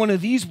to be one of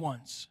these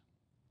ones.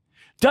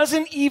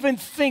 Doesn't even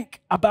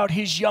think about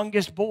his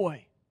youngest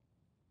boy.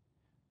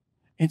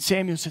 And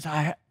Samuel says,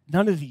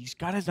 none of these.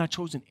 God has not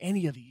chosen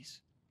any of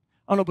these.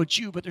 I don't know about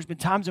you, but there's been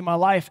times in my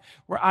life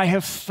where I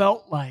have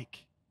felt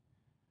like,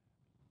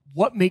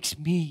 what makes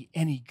me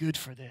any good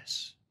for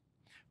this?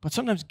 But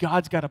sometimes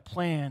God's got a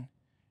plan,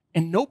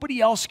 and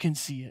nobody else can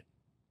see it,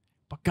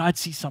 but God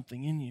sees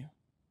something in you.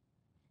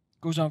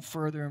 It goes on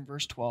further in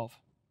verse 12.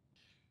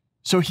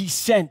 So he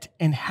sent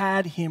and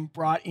had him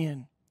brought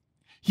in.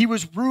 He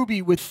was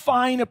ruby with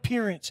fine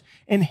appearance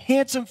and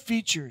handsome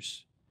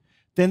features.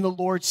 Then the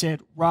Lord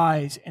said,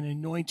 rise and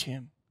anoint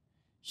him.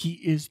 He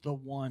is the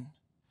one.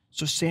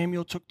 So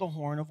Samuel took the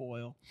horn of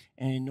oil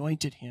and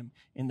anointed him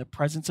in the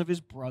presence of his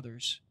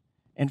brothers.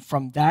 And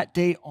from that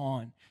day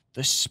on,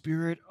 the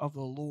Spirit of the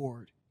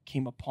Lord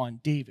came upon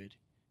David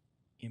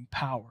in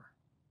power.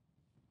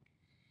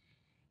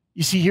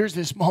 You see, here's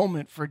this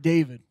moment for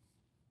David.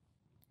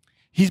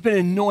 He's been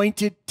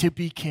anointed to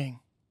be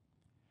king.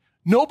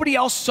 Nobody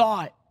else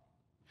saw it.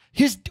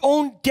 His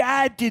own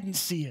dad didn't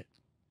see it.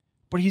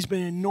 But he's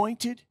been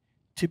anointed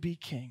to be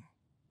king.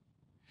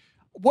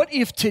 What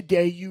if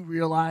today you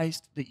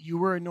realized that you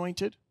were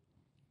anointed?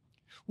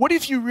 What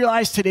if you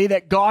realized today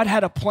that God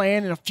had a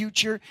plan and a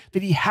future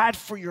that he had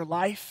for your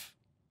life?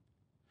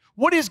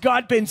 What has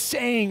God been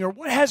saying, or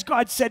what has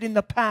God said in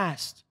the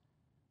past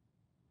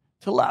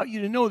to allow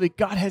you to know that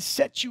God has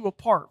set you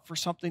apart for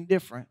something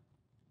different?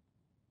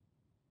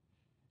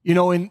 You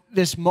know, in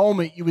this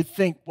moment, you would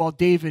think, well,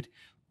 David,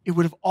 it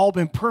would have all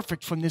been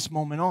perfect from this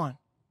moment on.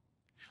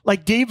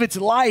 Like David's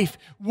life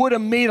would have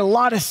made a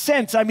lot of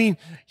sense. I mean,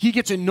 he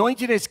gets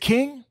anointed as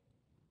king,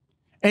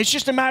 and it's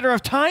just a matter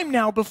of time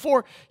now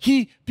before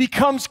he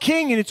becomes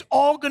king, and it's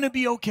all going to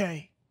be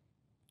okay.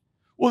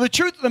 Well, the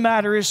truth of the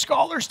matter is,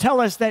 scholars tell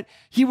us that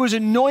he was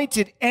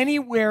anointed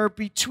anywhere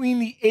between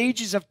the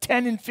ages of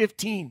 10 and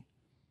 15.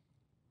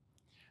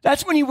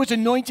 That's when he was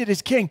anointed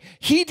as king.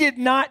 He did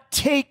not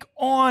take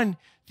on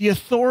the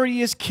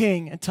authority as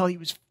king until he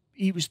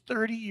was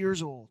 30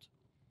 years old.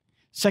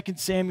 2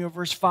 Samuel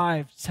verse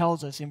 5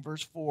 tells us in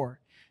verse 4,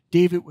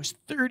 David was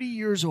 30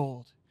 years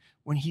old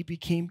when he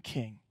became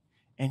king,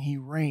 and he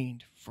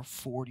reigned for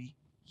 40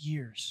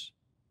 years.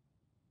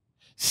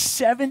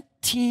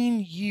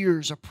 17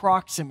 years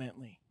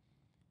approximately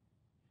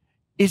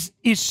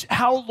is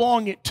how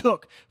long it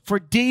took for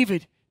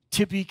David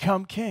to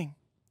become king.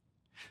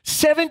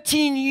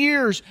 17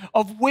 years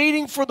of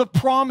waiting for the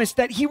promise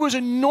that he was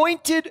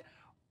anointed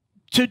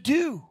to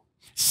do.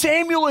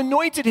 Samuel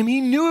anointed him.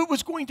 He knew it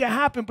was going to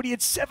happen, but he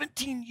had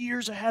 17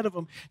 years ahead of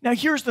him. Now,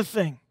 here's the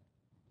thing.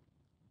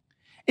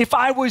 If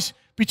I was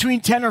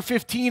between 10 or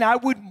 15, I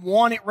wouldn't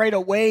want it right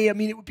away. I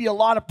mean, it would be a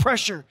lot of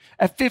pressure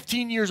at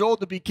 15 years old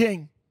to be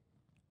king.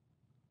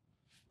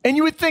 And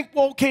you would think,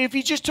 well, okay, if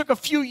he just took a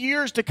few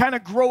years to kind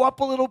of grow up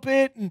a little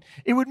bit, and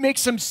it would make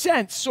some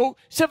sense. So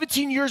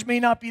 17 years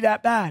may not be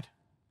that bad.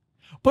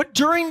 But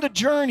during the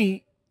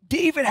journey,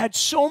 David had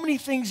so many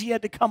things he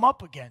had to come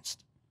up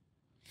against.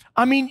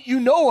 I mean, you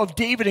know of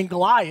David and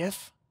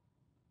Goliath.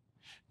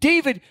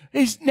 David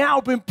has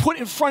now been put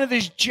in front of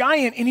this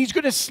giant, and he's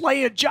going to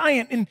slay a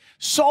giant. And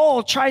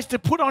Saul tries to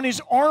put on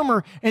his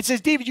armor and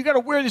says, David, you got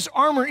to wear this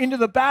armor into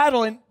the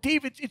battle. And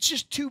David, it's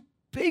just too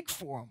big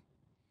for him.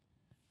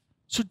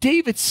 So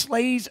David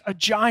slays a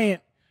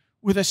giant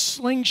with a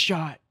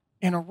slingshot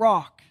and a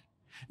rock.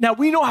 Now,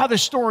 we know how the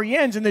story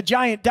ends, and the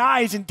giant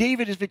dies, and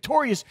David is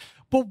victorious.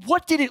 But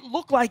what did it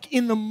look like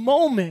in the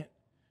moment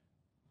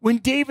when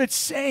David's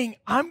saying,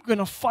 I'm going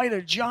to fight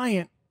a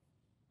giant?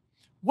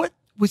 What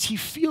was he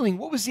feeling?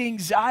 What was the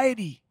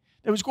anxiety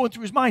that was going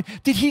through his mind?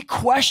 Did he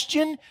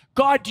question,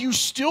 God, do you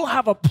still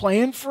have a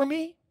plan for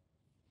me?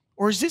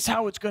 Or is this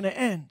how it's going to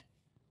end?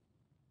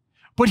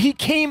 But he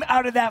came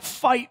out of that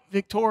fight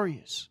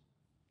victorious.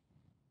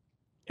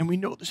 And we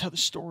know this how the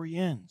story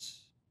ends.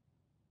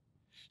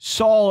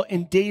 Saul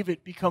and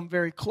David become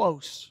very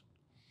close.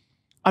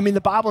 I mean,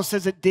 the Bible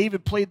says that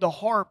David played the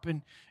harp,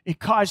 and it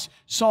caused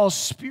Saul's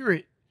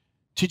spirit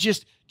to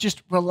just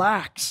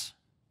relax.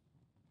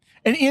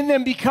 And in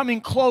them becoming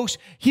close,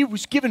 he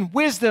was given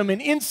wisdom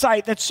and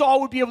insight that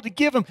Saul would be able to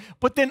give him.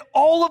 But then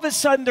all of a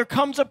sudden, there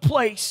comes a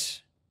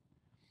place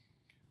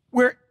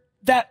where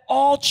that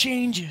all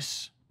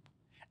changes.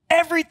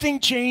 Everything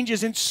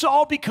changes, and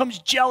Saul becomes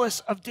jealous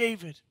of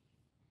David.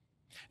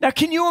 Now,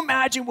 can you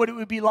imagine what it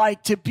would be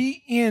like to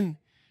be in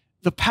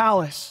the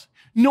palace,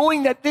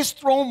 knowing that this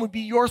throne would be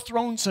your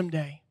throne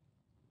someday?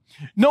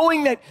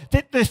 Knowing that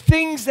the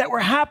things that were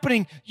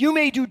happening, you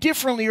may do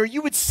differently or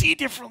you would see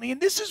differently.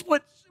 And this is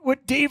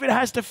what David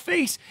has to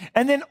face.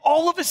 And then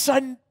all of a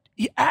sudden,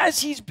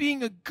 as he's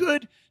being a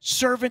good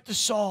servant to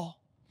Saul,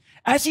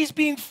 as he's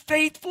being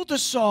faithful to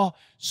Saul,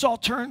 Saul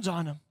turns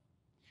on him.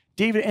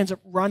 David ends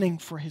up running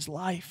for his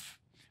life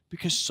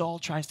because Saul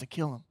tries to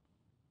kill him.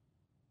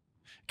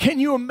 Can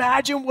you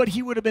imagine what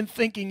he would have been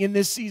thinking in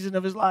this season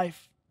of his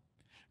life?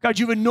 God,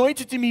 you've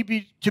anointed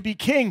me to be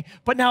king,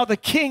 but now the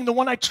king, the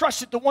one I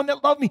trusted, the one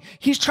that loved me,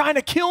 he's trying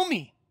to kill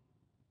me.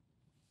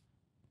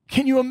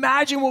 Can you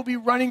imagine what would be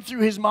running through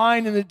his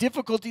mind and the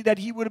difficulty that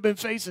he would have been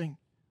facing?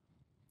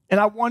 And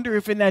I wonder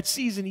if in that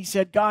season he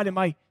said, God, am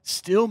I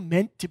still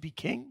meant to be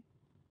king?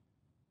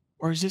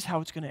 Or is this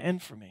how it's going to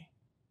end for me?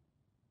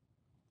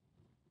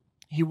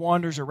 He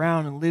wanders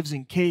around and lives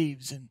in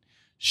caves and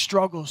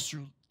struggles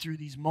through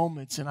these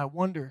moments. And I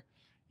wonder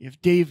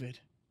if David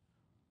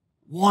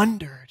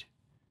wondered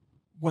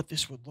what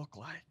this would look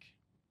like.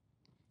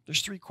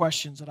 There's 3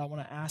 questions that I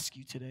want to ask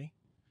you today.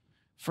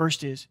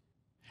 First is,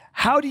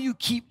 how do you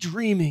keep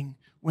dreaming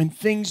when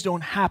things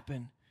don't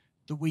happen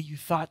the way you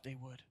thought they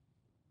would?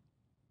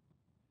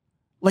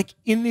 Like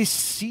in this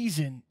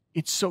season,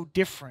 it's so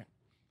different.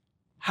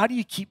 How do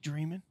you keep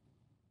dreaming?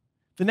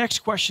 The next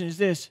question is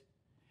this: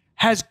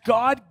 has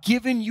God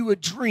given you a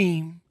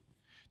dream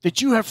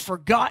that you have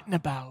forgotten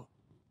about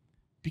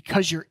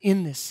because you're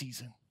in this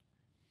season?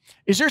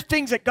 Is there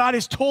things that God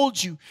has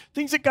told you,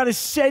 things that God has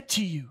said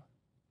to you,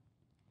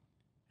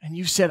 and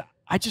you said,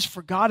 I just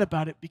forgot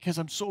about it because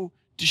I'm so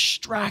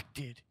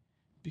distracted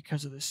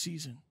because of this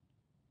season?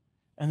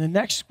 And the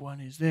next one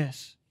is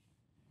this: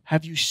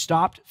 have you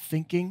stopped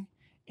thinking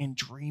and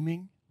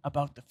dreaming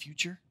about the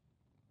future?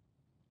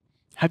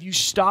 Have you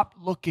stopped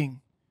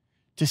looking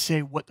to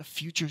say what the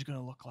future is going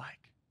to look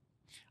like?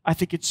 I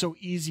think it's so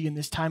easy in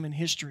this time in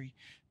history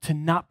to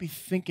not be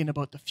thinking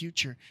about the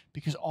future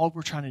because all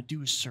we're trying to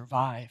do is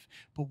survive.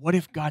 But what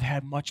if God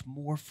had much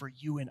more for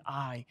you and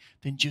I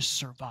than just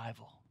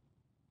survival?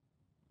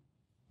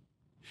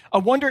 I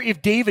wonder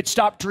if David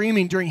stopped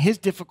dreaming during his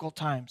difficult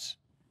times.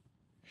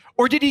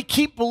 Or did he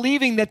keep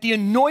believing that the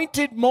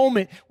anointed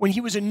moment when he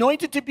was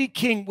anointed to be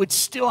king would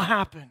still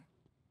happen?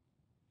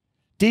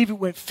 David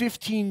went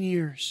 15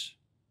 years.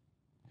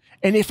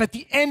 And if at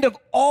the end of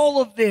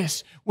all of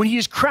this, when he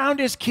is crowned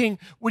as king,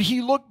 would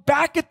he look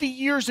back at the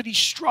years that he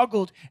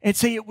struggled and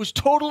say it was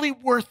totally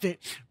worth it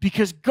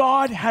because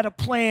God had a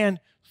plan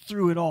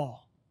through it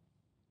all?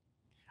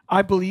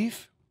 I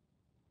believe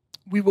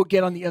we will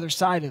get on the other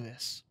side of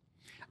this.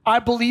 I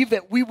believe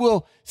that we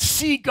will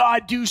see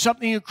God do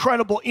something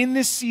incredible in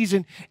this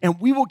season, and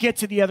we will get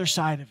to the other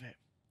side of it.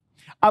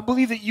 I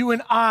believe that you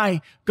and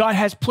I, God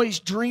has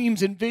placed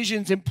dreams and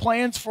visions and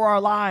plans for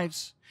our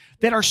lives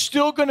that are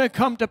still going to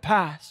come to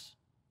pass.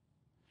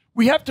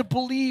 We have to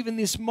believe in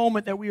this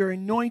moment that we are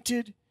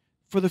anointed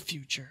for the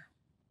future.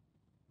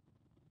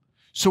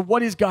 So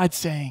what is God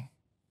saying?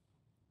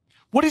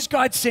 What is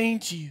God saying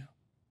to you?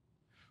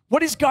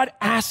 What is God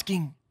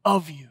asking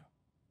of you?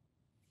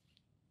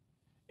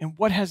 And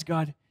what has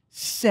God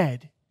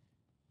said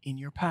in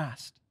your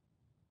past?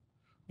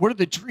 What are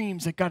the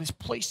dreams that God has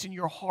placed in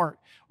your heart,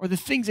 or the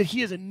things that He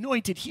has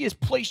anointed, He has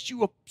placed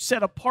you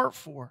set apart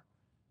for?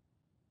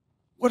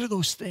 What are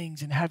those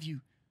things, and have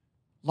you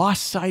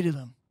lost sight of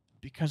them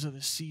because of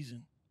this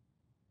season?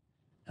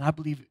 And I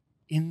believe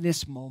in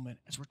this moment,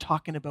 as we're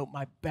talking about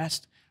my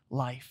best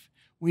life,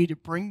 we need to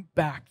bring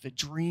back the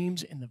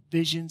dreams and the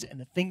visions and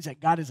the things that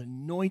God has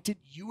anointed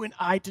you and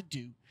I to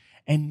do,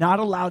 and not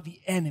allow the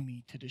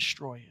enemy to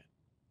destroy it.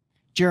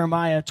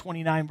 Jeremiah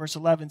 29 verse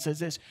 11 says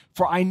this,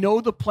 "For I know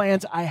the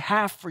plans I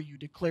have for you,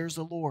 declares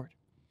the Lord.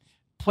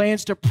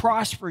 Plans to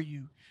prosper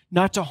you,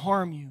 not to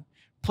harm you.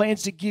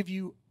 Plans to give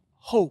you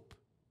hope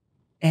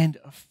and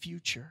a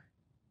future."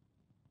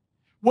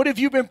 What have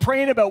you been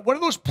praying about? What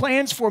are those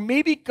plans for?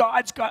 Maybe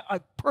God's got a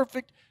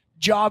perfect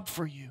job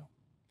for you.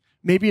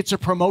 Maybe it's a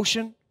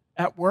promotion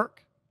at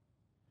work.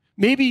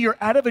 Maybe you're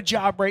out of a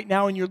job right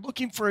now and you're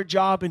looking for a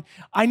job, and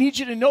I need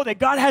you to know that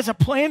God has a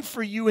plan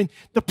for you, and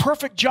the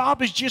perfect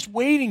job is just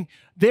waiting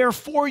there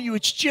for you.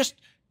 It's just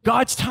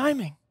God's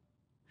timing.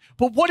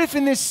 But what if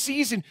in this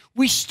season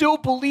we still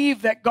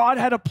believe that God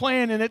had a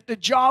plan and that the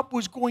job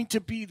was going to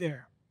be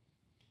there?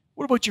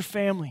 What about your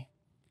family?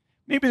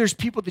 Maybe there's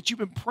people that you've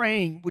been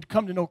praying would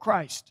come to know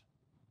Christ.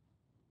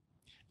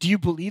 Do you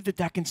believe that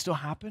that can still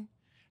happen?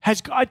 Has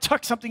God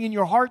tucked something in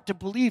your heart to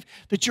believe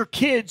that your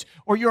kids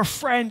or your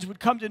friends would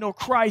come to know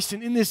Christ?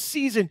 And in this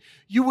season,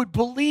 you would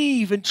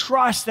believe and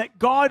trust that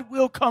God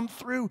will come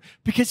through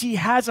because He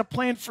has a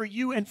plan for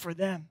you and for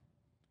them.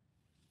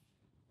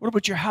 What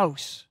about your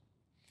house?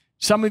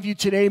 Some of you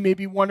today may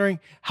be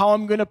wondering how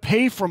I'm going to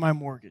pay for my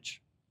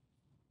mortgage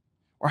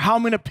or how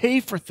I'm going to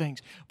pay for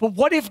things. But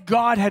what if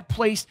God had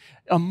placed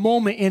a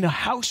moment in a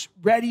house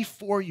ready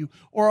for you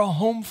or a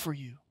home for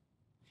you?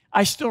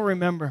 I still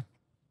remember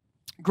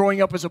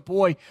growing up as a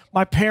boy,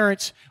 my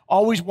parents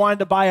always wanted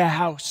to buy a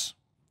house.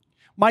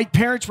 My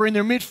parents were in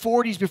their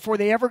mid-40s before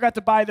they ever got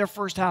to buy their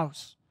first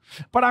house.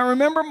 But I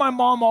remember my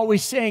mom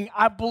always saying,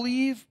 "I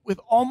believe with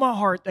all my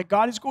heart that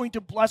God is going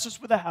to bless us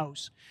with a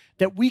house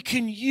that we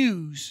can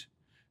use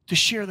to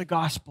share the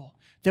gospel,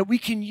 that we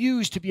can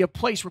use to be a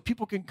place where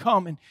people can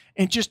come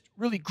and just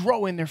really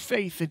grow in their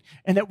faith,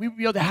 and that we will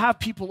be able to have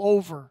people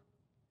over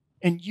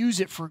and use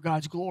it for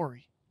God's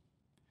glory."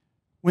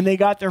 When they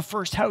got their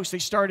first house, they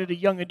started a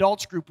young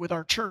adults group with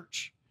our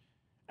church.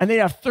 And they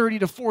have 30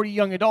 to 40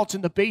 young adults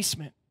in the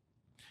basement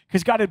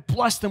because God had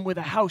blessed them with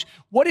a house.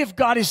 What if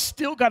God has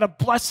still got a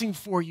blessing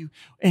for you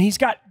and He's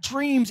got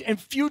dreams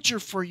and future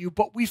for you,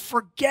 but we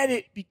forget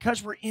it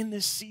because we're in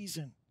this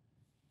season?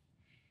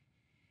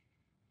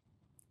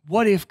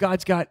 What if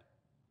God's got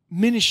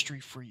ministry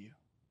for you?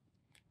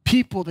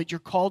 People that you're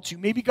called to.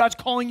 Maybe God's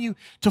calling you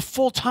to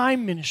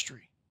full-time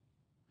ministry.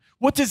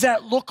 What does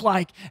that look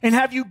like? And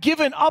have you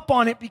given up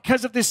on it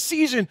because of this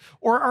season?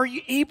 Or are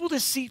you able to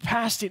see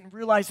past it and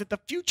realize that the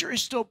future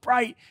is still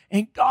bright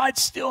and God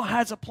still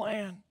has a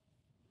plan?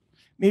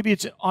 Maybe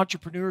it's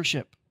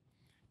entrepreneurship.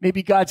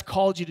 Maybe God's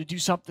called you to do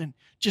something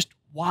just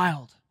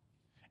wild.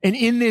 And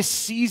in this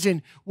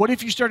season, what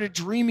if you started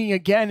dreaming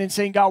again and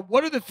saying, "God,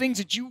 what are the things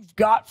that you've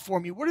got for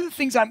me? What are the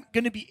things I'm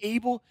going to be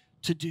able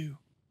to do?"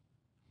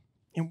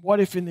 And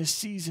what if in this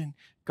season,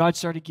 God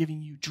started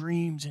giving you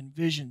dreams and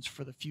visions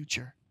for the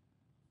future?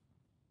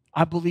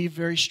 I believe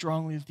very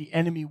strongly that the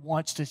enemy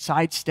wants to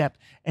sidestep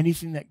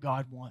anything that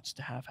God wants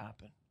to have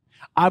happen.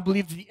 I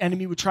believe that the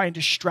enemy would try and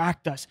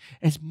distract us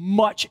as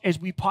much as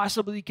we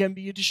possibly can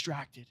be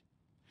distracted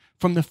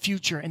from the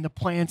future and the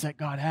plans that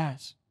God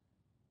has.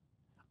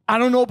 I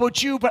don't know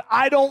about you, but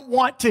I don't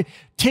want to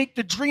take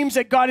the dreams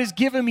that God has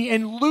given me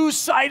and lose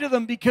sight of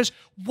them, because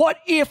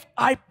what if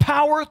I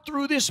power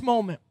through this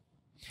moment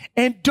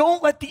and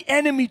don't let the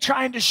enemy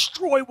try and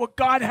destroy what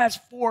God has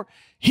for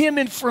him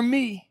and for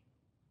me?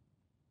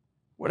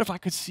 What if I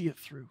could see it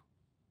through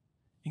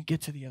and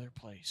get to the other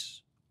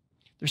place?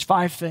 There's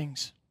 5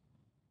 things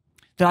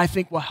that I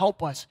think will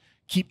help us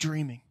keep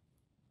dreaming,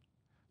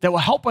 that will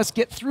help us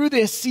get through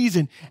this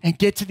season and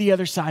get to the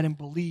other side and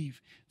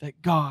believe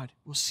that God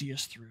will see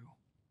us through.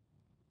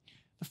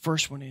 The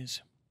first one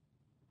is,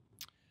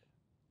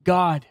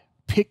 God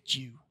picked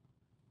you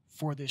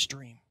for this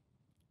dream.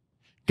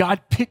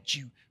 God picked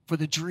you for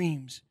the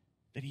dreams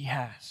that He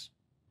has.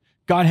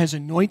 God has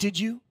anointed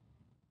you.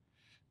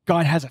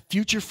 God has a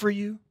future for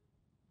you,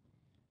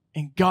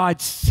 and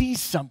God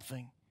sees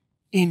something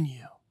in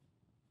you.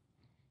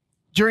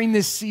 During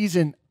this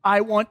season,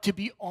 I want to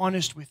be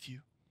honest with you.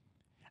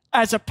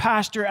 As a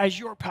pastor, as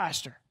your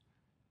pastor,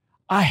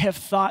 I have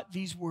thought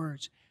these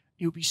words.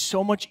 it would be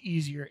so much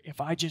easier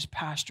if I just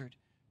pastored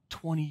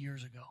 20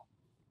 years ago.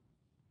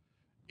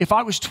 If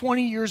I was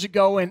 20 years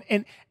ago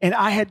and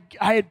I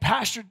had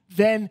pastored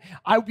then,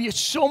 I would be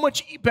so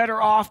much better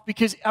off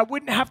because I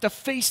wouldn't have to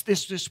face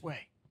this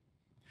way.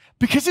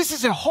 Because this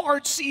is a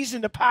hard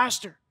season to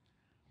pastor.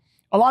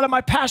 A lot of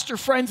my pastor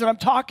friends that I'm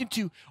talking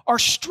to are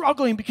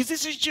struggling because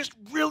this is just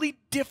really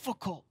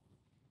difficult.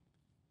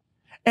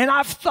 And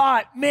I've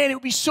thought, man, it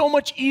would be so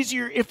much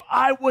easier if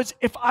I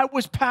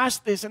was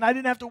past this and I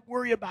didn't have to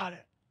worry about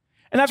it.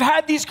 And I've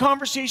had these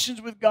conversations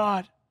with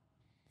God.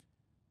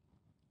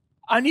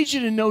 I need you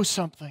to know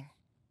something.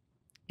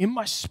 In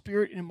my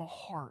spirit and in my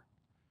heart,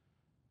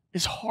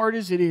 as hard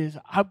as it is,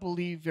 I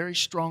believe very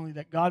strongly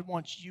that God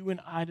wants you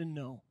and I to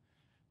know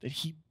that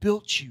He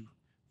built you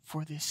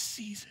for this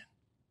season.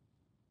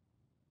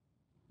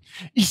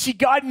 You see,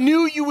 God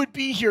knew you would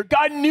be here.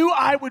 God knew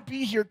I would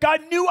be here.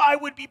 God knew I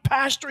would be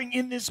pastoring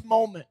in this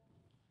moment.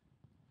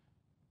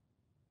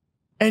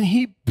 And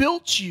He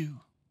built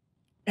you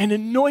and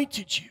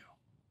anointed you.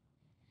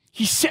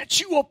 He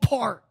set you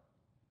apart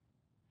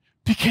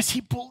because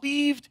He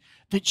believed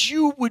that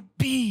you would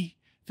be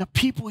the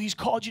people He's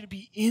called you to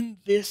be in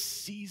this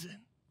season.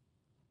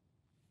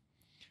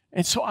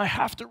 And so I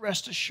have to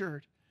rest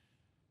assured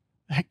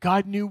that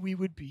God knew we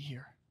would be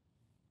here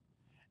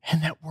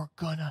and that we're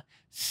gonna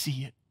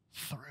see it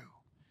through.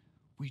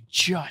 We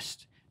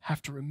just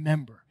have to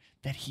remember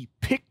that He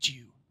picked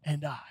you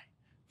and I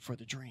for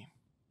the dream.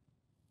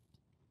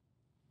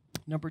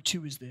 Number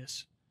 2 is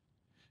this.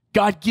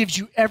 God gives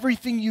you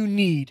everything you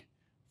need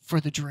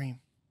for the dream.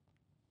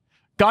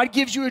 God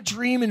gives you a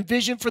dream and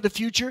vision for the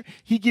future.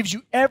 He gives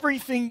you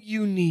everything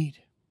you need.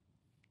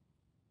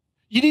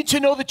 You need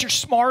to know that you're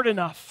smart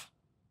enough.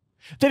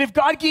 That if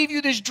God gave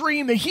you this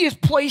dream, that He has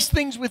placed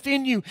things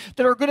within you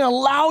that are going to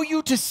allow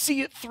you to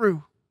see it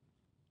through.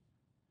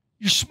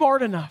 You're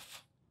smart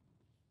enough.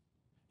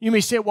 You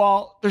may say,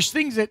 well, there's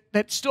things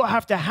that still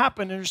have to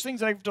happen, and there's things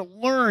that I have to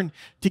learn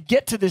to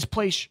get to this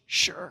place.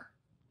 Sure.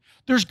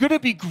 There's going to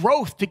be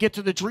growth to get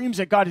to the dreams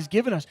that God has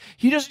given us.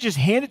 He doesn't just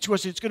hand it to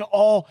us. It's going to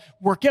all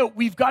work out.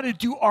 We've got to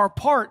do our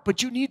part,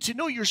 but you need to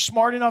know you're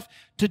smart enough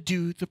to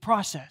do the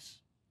process.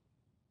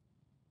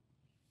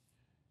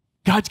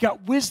 God's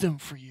got wisdom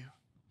for you.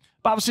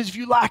 The Bible says if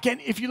you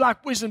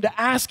lack wisdom,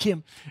 to ask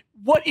Him.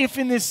 What if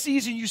in this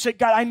season you said,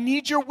 God, I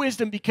need your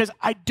wisdom because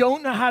I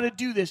don't know how to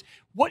do this?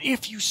 What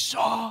if you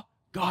saw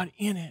God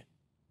in it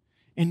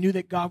and knew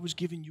that God was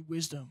giving you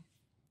wisdom?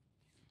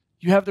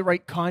 You have the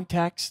right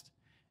context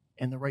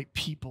and the right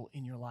people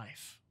in your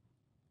life.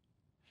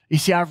 You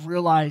see, I've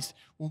realized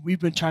when we've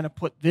been trying to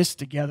put this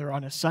together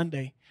on a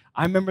Sunday,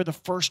 I remember the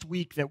first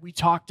week that we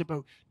talked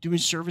about doing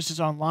services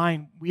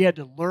online, we had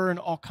to learn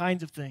all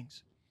kinds of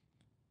things.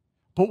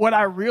 But what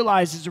I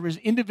realized is there was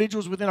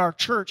individuals within our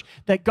church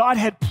that God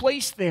had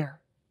placed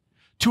there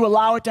to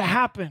allow it to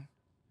happen.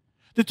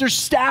 That there's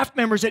staff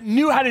members that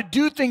knew how to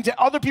do things that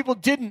other people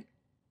didn't.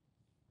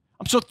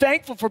 I'm so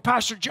thankful for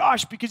Pastor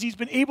Josh because he's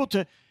been able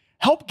to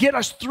help get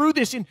us through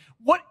this. And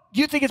what,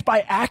 do you think it's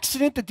by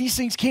accident that these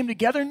things came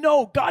together?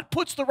 No, God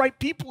puts the right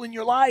people in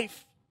your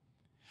life.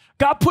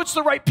 God puts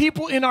the right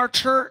people in our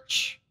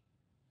church.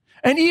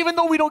 And even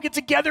though we don't get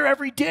together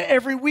every day,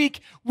 every week,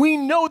 we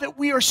know that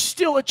we are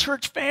still a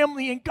church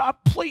family and God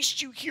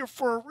placed you here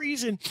for a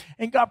reason.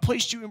 And God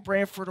placed you in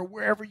Brantford or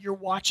wherever you're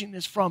watching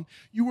this from.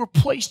 You were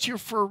placed here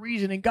for a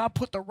reason and God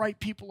put the right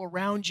people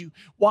around you.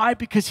 Why?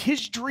 Because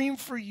His dream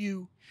for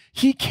you,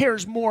 He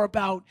cares more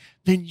about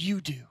than you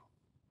do.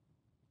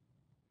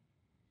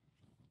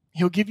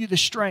 He'll give you the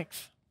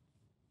strength.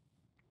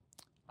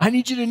 I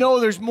need you to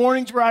know there's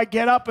mornings where I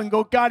get up and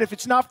go, God, if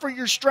it's not for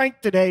your strength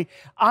today,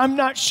 I'm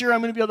not sure I'm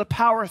going to be able to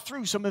power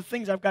through some of the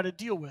things I've got to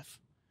deal with.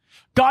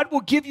 God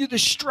will give you the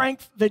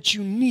strength that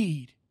you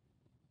need.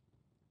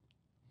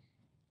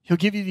 He'll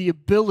give you the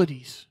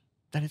abilities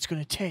that it's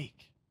going to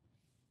take.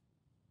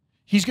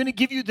 He's going to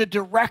give you the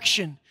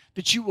direction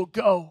that you will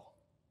go.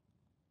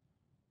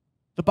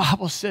 The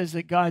Bible says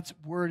that God's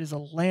word is a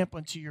lamp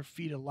unto your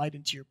feet, a light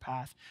unto your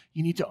path.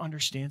 You need to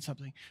understand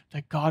something,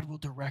 that God will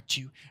direct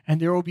you. And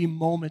there will be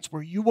moments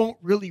where you'll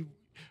be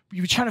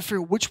trying to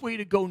figure out which way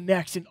to go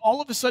next. And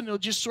all of a sudden, it'll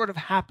just sort of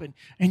happen.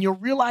 And you'll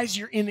realize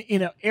you're in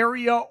an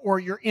area or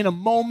you're in a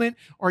moment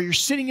or you're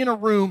sitting in a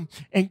room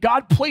and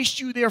God placed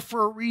you there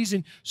for a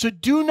reason. So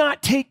do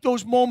not take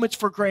those moments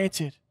for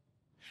granted.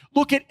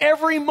 Look at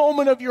every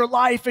moment of your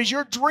life as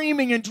you're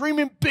dreaming and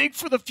dreaming big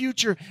for the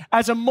future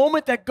as a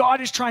moment that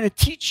God is trying to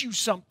teach you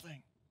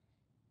something.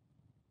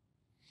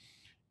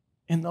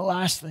 And the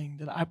last thing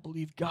that I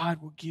believe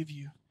God will give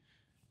you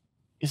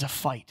is a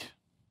fight.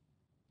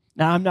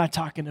 Now, I'm not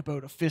talking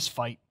about a fist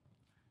fight,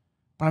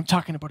 but I'm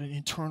talking about an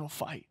internal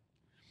fight.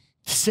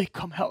 To say,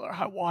 come hell or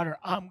high water,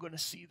 I'm going to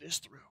see this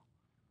through.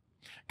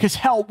 Because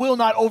hell will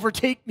not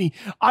overtake me.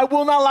 I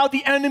will not allow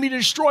the enemy to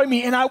destroy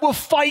me, and I will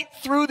fight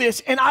through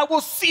this, and I will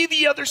see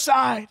the other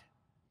side.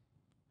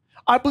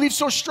 I believe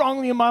so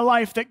strongly in my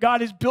life that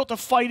God has built a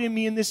fight in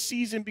me in this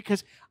season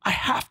because I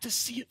have to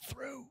see it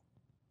through.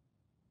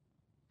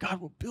 God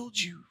will build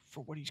you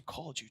for what He's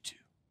called you to.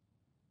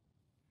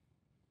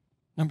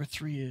 Number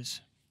 3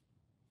 is,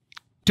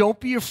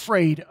 don't be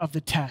afraid of the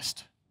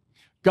test.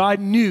 God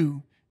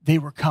knew they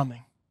were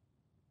coming.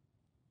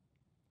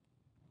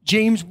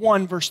 James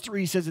 1 verse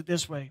 3 says it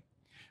this way,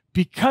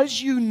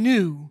 because you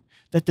knew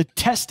that the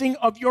testing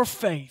of your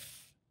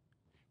faith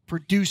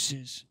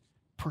produces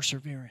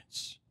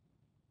perseverance.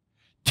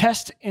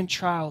 Tests and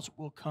trials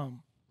will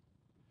come,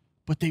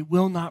 but they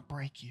will not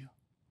break you.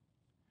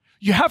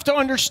 You have to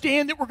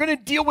understand that we're going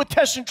to deal with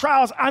tests and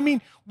trials. I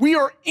mean, we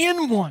are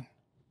in one.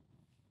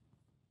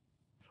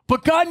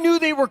 But God knew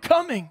they were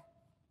coming.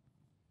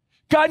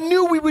 God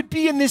knew we would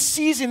be in this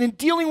season and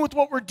dealing with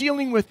what we're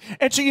dealing with.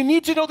 And so you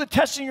need to know the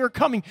testing are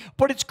coming,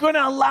 but it's going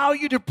to allow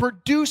you to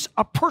produce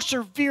a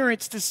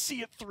perseverance to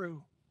see it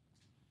through.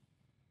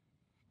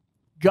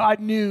 God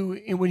knew,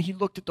 and when he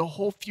looked at the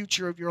whole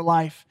future of your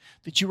life,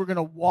 that you were going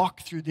to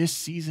walk through this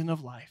season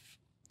of life.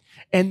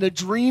 And the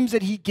dreams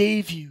that he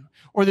gave you,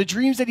 or the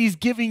dreams that he's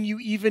giving you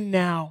even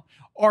now,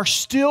 are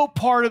still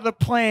part of the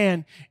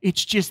plan.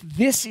 It's just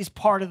this is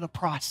part of the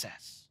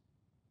process.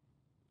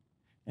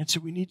 And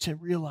so we need to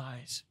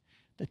realize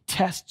the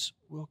tests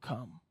will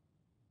come.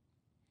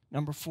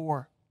 Number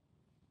 4,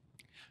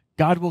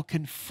 God will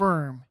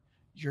confirm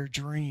your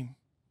dream.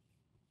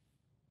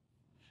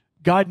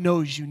 God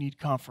knows you need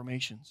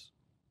confirmations.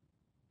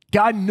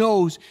 God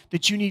knows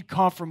that you need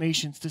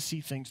confirmations to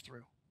see things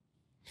through.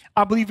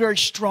 I believe very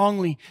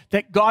strongly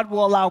that God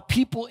will allow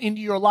people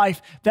into your life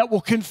that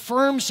will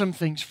confirm some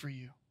things for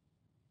you.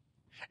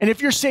 And if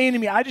you're saying to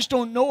me, I just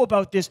don't know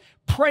about this,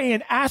 pray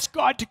and ask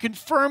God to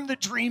confirm the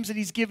dreams that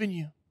he's given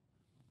you.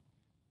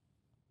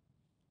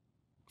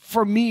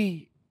 For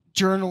me,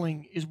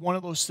 journaling is one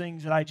of those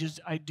things that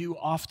I do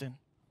often.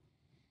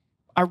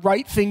 I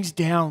write things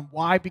down.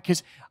 Why?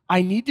 Because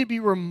I need to be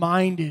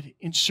reminded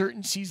in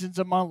certain seasons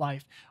of my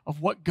life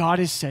of what God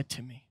has said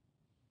to me.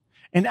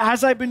 And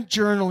as I've been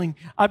journaling,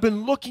 I've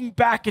been looking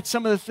back at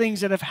some of the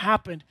things that have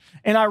happened.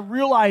 And I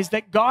realize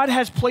that God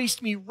has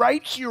placed me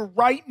right here,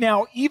 right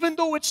now, even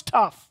though it's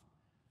tough.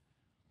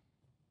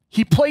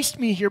 He placed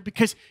me here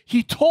because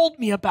he told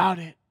me about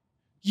it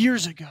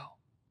years ago.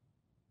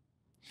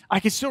 I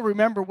can still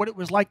remember what it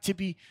was like to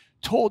be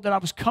told that I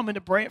was coming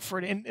to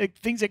Brantford and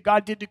things that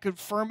God did to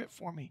confirm it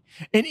for me.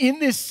 And in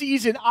this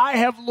season, I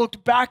have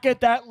looked back at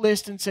that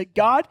list and said,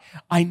 God,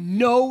 I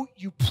know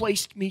you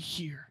placed me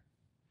here.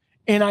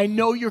 And I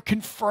know you're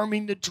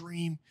confirming the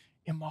dream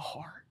in my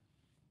heart.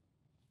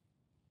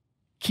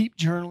 Keep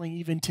journaling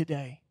even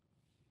today,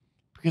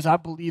 because I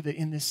believe that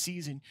in this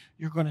season,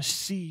 you're going to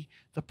see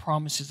the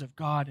promises of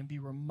God and be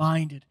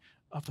reminded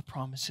of the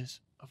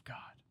promises of God.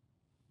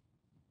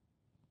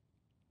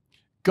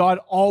 God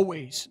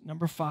always,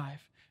 number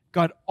 5,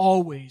 God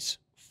always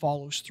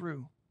follows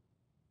through.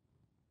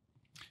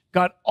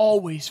 God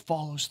always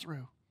follows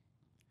through.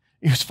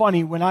 It was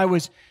funny, when I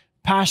was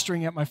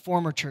pastoring at my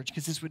former church,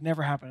 because this would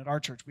never happen at our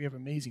church. We have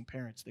amazing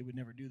parents. They would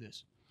never do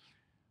this.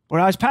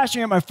 When I was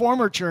pastoring at my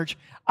former church,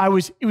 it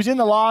was in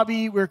the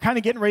lobby. We were kind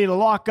of getting ready to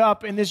lock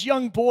up, and this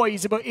young boy,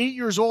 he's about 8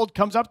 years old,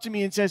 comes up to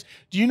me and says,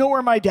 do you know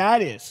where my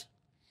dad is?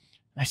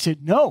 I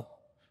said, no,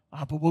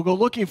 but we'll go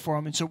looking for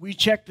him. And so we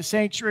checked the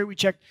sanctuary. We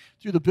checked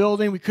through the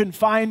building. We couldn't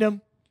find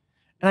him.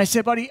 And I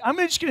said, buddy, I'm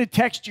just going to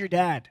text your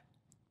dad.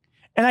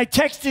 And I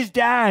texted his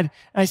dad,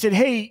 and I said,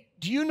 hey,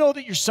 do you know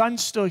that your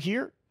son's still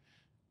here?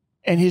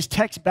 And his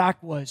text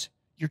back was,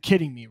 you're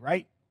kidding me,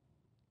 right?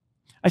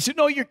 I said,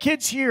 no, your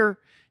kid's here.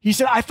 He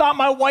said, I thought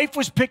my wife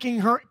was picking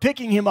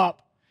him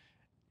up.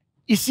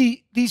 You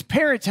see, these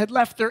parents had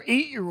left their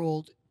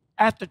 8-year-old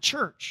at the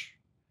church.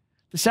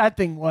 The sad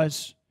thing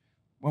was,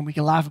 well, we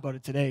can laugh about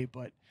it today,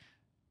 but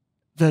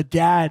the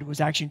dad was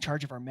actually in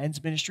charge of our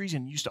men's ministries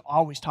and used to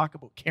always talk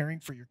about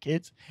caring for your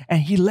kids.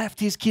 And he left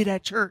his kid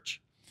at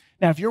church.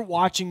 Now, if you're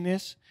watching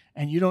this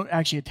and you don't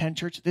actually attend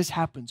church, this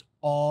happens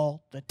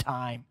all the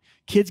time.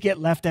 Kids get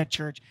left at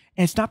church,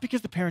 and it's not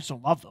because the parents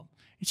don't love them.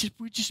 It's just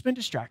we've just been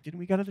distracted, and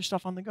we got other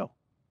stuff on the go.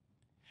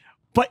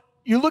 But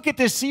you look at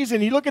this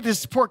season, you look at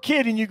this poor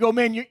kid, and you go,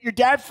 man, your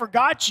dad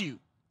forgot you.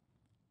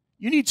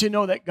 You need to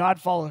know that God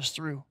follows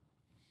through.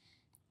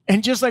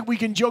 And just like we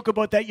can joke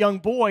about that young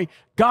boy,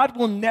 God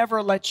will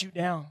never let you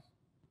down.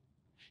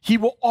 He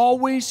will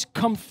always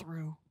come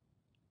through.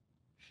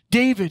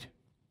 David,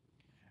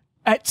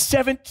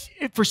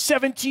 for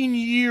 17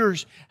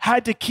 years,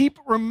 had to keep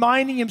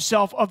reminding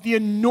himself of the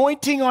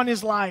anointing on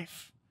his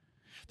life,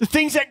 the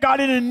things that God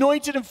had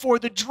anointed him for,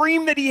 the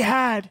dream that he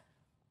had,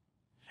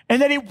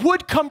 and that it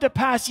would come to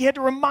pass. He had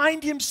to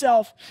remind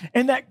himself,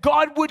 and that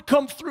God would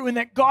come through, and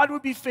that God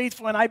would be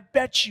faithful. And I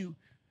bet you,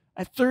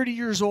 at 30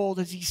 years old,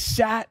 as he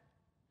sat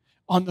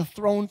on the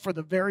throne for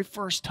the very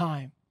first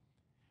time,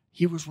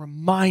 he was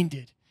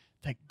reminded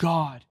that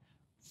God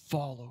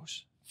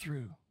follows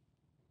through.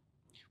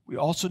 We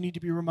also need to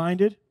be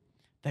reminded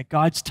that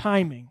God's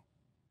timing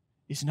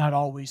is not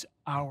always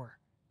our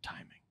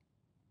timing.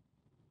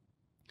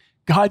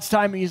 God's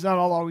timing is not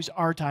always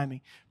our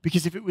timing,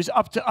 because if it was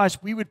up to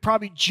us, we would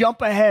probably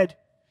jump ahead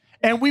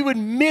and we would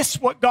miss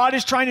what God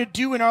is trying to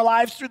do in our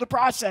lives through the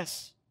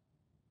process.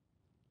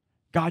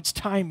 God's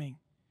timing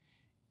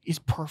is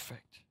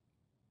perfect.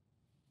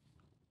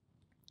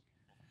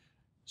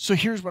 So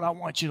here's what I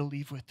want you to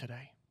leave with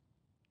today.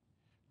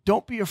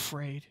 Don't be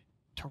afraid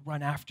to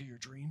run after your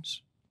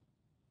dreams.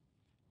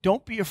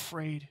 Don't be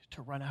afraid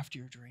to run after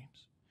your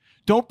dreams.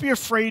 Don't be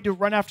afraid to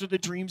run after the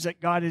dreams that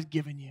God has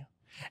given you.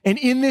 And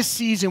in this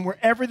season where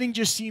everything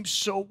just seems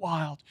so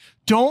wild,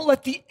 don't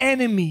let the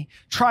enemy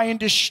try and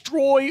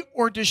destroy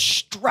or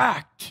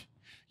distract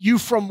you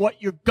from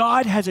what your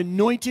God has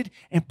anointed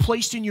and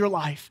placed in your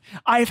life.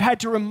 I've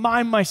had to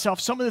remind myself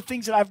some of the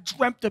things that I've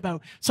dreamt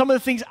about, some of the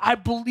things I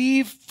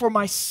believe for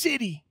my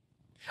city.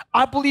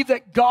 I believe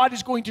that God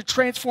is going to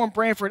transform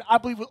Brantford. I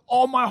believe with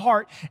all my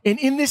heart. And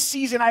in this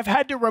season, I've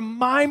had to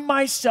remind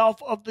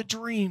myself of the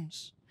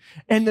dreams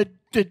and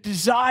the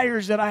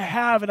desires that I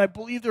have, and I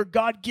believe they're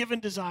God-given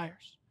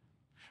desires.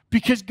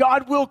 Because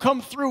God will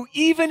come through.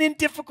 Even in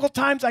difficult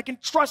times, I can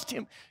trust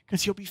him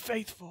because he'll be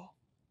faithful.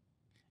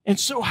 And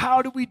so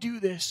how do we do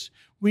this?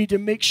 We need to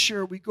make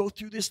sure we go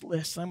through this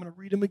list. I'm going to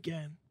read them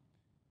again.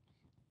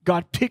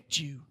 God picked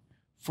you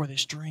for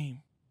this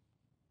dream.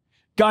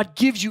 God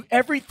gives you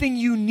everything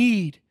you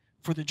need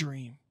for the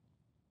dream.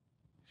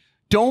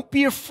 Don't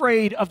be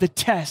afraid of the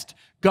test.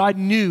 God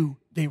knew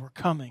they were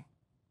coming.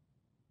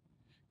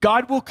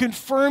 God will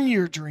confirm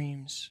your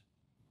dreams.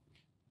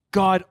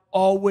 God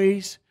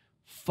always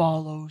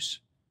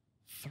follows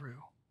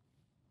through.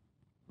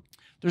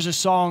 There's a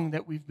song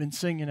that we've been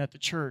singing at the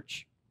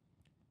church,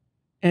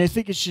 and I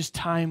think it's just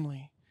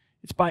timely.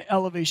 It's by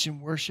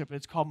Elevation Worship.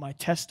 It's called My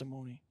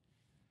Testimony.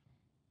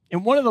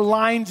 And one of the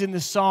lines in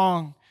the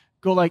song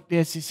go like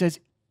this. It says,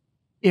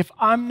 if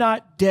I'm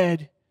not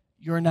dead,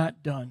 you're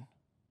not done.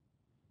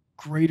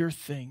 Greater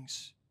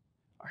things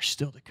are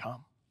still to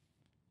come.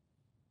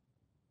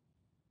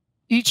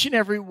 Each and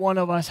every one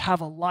of us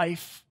have a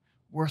life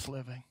worth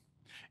living.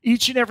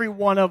 Each and every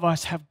one of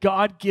us have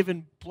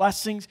God-given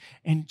blessings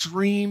and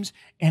dreams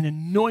and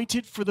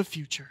anointed for the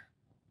future.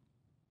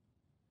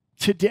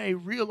 Today,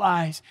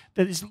 realize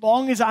that as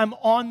long as I'm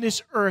on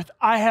this earth,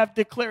 I have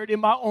declared in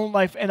my own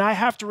life, and I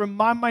have to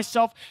remind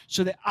myself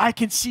so that I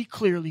can see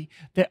clearly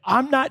that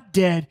I'm not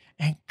dead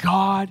and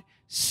God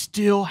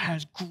still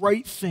has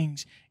great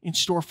things in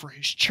store for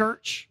his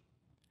church,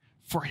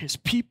 for his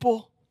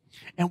people.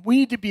 And we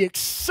need to be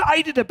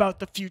excited about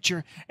the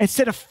future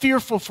instead of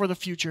fearful for the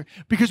future,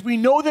 because we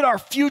know that our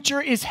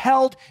future is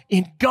held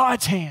in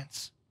God's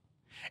hands.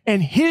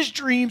 And his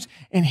dreams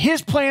and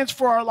his plans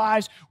for our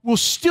lives will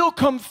still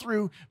come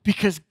through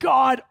because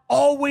God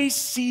always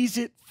sees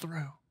it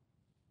through.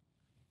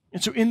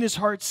 And so in this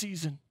hard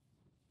season,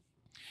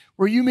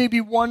 where you may be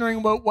wondering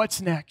about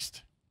what's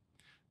next,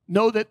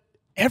 know that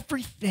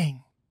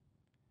everything,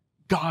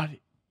 God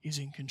is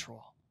in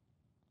control.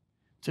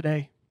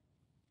 Today,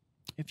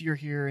 if you're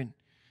here and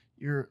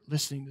you're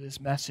listening to this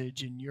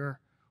message and you're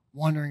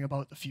wondering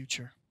about the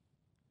future,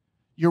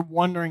 you're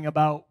wondering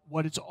about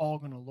what it's all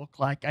going to look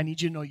like, I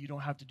need you to know you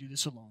don't have to do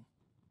this alone,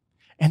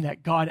 and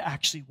that God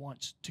actually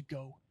wants to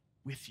go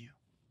with you.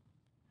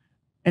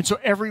 And so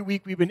every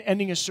week we've been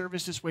ending a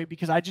service this way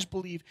because I just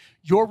believe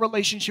your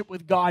relationship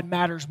with God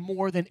matters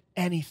more than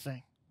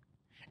anything.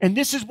 And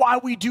this is why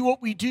we do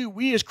what we do.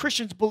 We as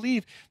Christians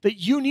believe that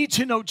you need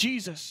to know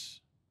Jesus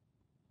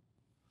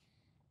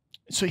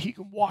so he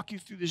can walk you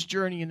through this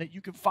journey and that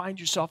you can find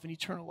yourself in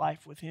eternal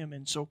life with him.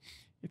 And so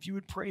if you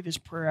would pray this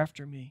prayer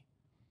after me,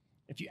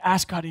 if you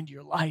ask God into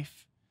your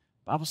life,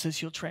 the Bible says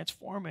he'll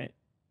transform it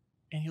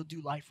and he'll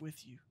do life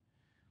with you.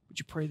 Would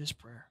you pray this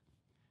prayer?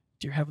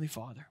 Dear Heavenly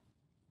Father,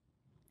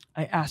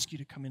 I ask you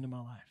to come into my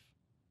life.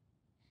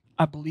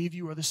 I believe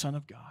you are the Son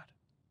of God.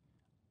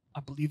 I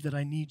believe that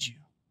I need you.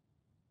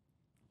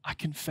 I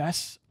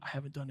confess I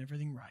haven't done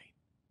everything right.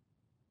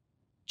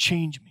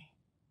 Change me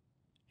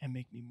and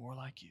make me more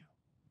like you.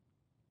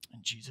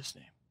 In Jesus'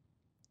 name,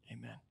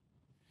 amen.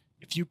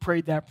 If you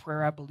prayed that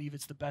prayer, I believe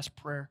it's the best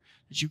prayer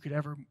that you could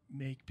ever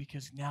make,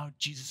 because now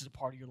Jesus is a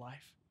part of your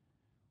life.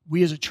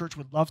 We as a church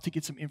would love to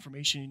get some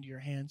information into your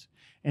hands.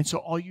 And so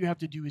all you have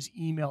to do is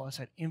email us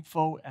at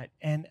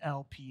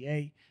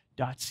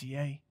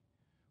info@nlpa.ca.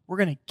 We're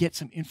going to get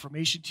some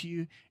information to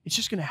you. It's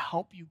just going to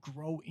help you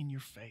grow in your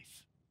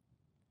faith.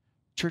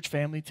 Church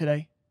family,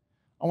 today,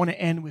 I want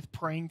to end with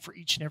praying for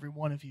each and every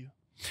one of you.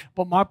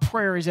 But my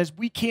prayer is, as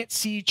we can't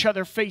see each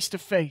other face to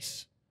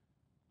face,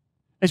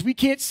 as we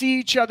can't see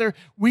each other,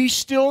 we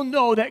still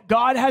know that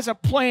God has a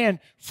plan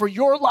for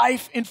your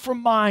life and for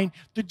mine.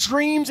 The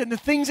dreams and the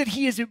things that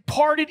he has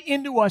imparted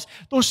into us,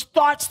 those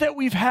thoughts that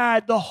we've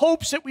had, the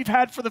hopes that we've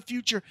had for the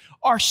future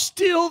are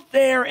still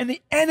there, and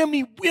the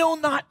enemy will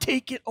not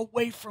take it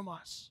away from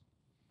us.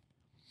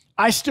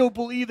 I still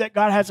believe that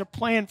God has a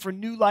plan for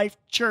New Life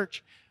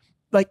Church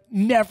like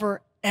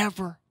never,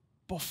 ever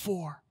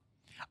before.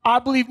 I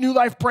believe New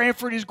Life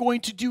Brantford is going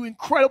to do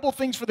incredible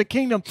things for the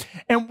kingdom,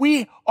 and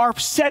we are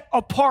set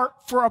apart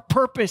for a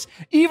purpose.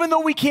 Even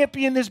though we can't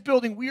be in this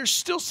building, we are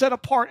still set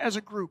apart as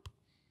a group.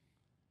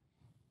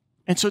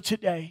 And so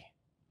today,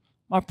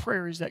 my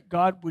prayer is that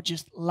God would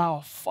just allow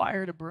a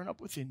fire to burn up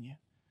within you,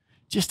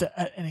 just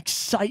an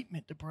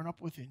excitement to burn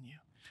up within you,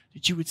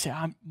 that you would say,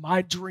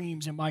 my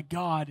dreams and my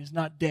God is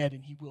not dead,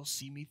 and he will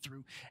see me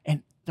through.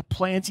 And The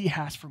plans he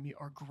has for me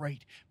are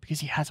great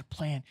because he has a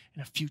plan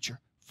and a future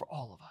for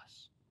all of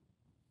us.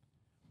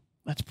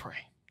 Let's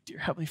pray. Dear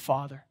Heavenly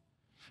Father,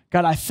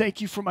 God, I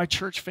thank you for my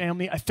church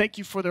family. I thank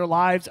you for their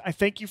lives. I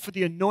thank you for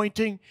the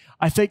anointing.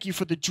 I thank you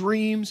for the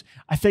dreams.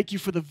 I thank you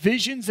for the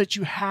visions that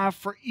you have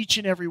for each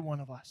and every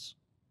one of us.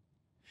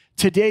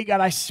 Today,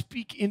 God, I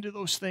speak into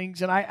those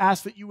things, and I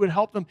ask that you would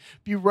help them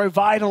be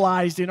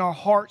revitalized in our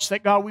hearts,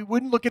 that, God, we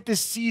wouldn't look at this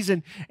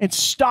season and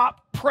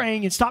stop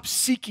praying and stop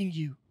seeking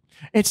you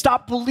and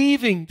stop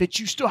believing that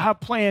you still have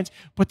plans,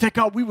 but that,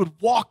 God, we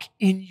would walk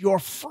in your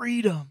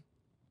freedom,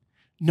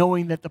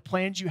 knowing that the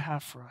plans you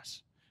have for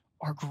us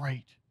are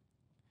great.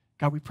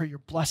 God, we pray your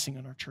blessing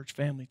on our church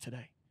family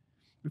today.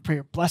 We pray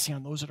your blessing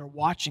on those that are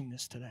watching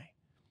this today.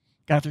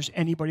 God, if there's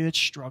anybody that's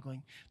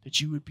struggling,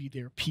 that you would be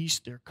their peace,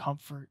 their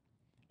comfort,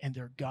 and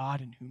their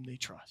God in whom they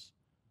trust.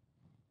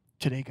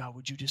 Today, God,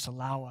 would you just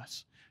allow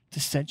us to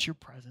sense your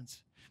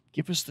presence?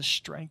 Give us the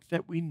strength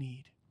that we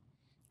need.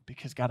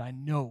 Because, God, I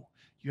know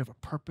you have a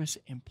purpose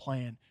and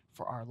plan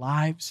for our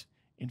lives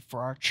and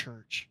for our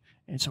church.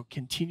 And so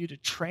continue to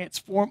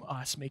transform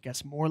us, make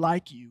us more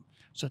like you,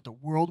 so that the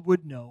world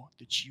would know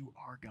that you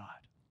are God.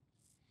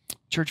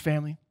 Church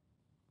family,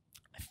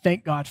 I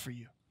thank God for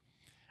you.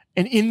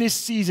 And in this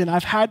season,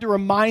 I've had to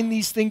remind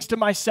these things to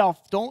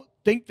myself. Don't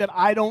think that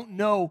I don't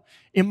know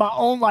in my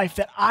own life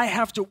that I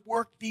have to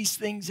work these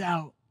things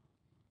out.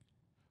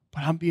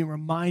 But I'm being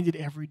reminded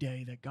every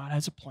day that God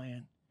has a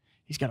plan.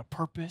 He's got a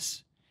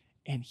purpose,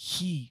 and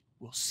he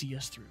will see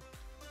us through.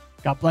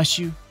 God bless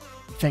you.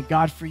 We thank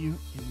God for you,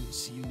 and we will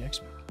see you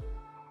next week.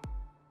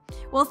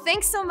 Well,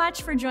 thanks so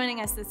much for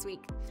joining us this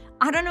week.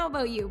 I don't know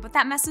about you, but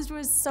that message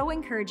was so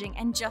encouraging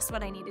and just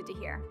what I needed to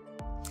hear.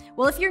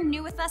 Well, if you're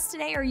new with us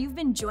today or you've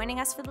been joining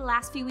us for the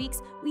last few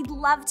weeks, we'd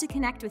love to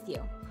connect with you.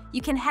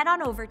 You can head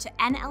on over to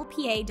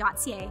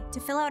nlpa.ca to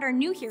fill out our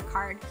New Here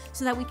card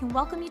so that we can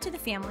welcome you to the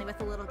family with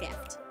a little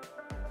gift.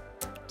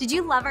 Did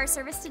you love our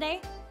service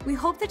today? We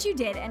hope that you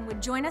did and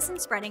would join us in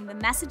spreading the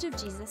message of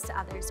Jesus to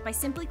others by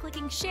simply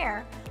clicking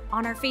share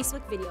on our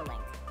Facebook video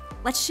link.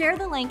 Let's share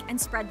the link and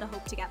spread the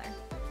hope together.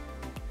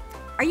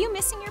 Are you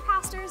missing your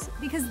pastors?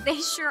 Because they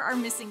sure are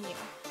missing you.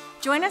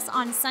 Join us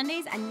on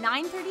Sundays at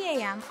 9:30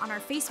 a.m. on our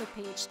Facebook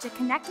page to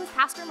connect with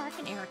Pastor Mark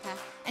and Erica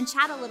and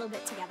chat a little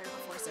bit together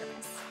before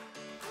service.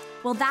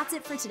 Well, that's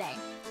it for today,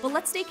 but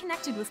let's stay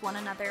connected with one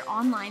another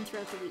online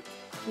throughout the week.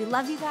 We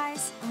love you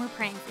guys, and we're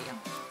praying for you.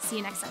 See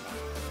you next Sunday.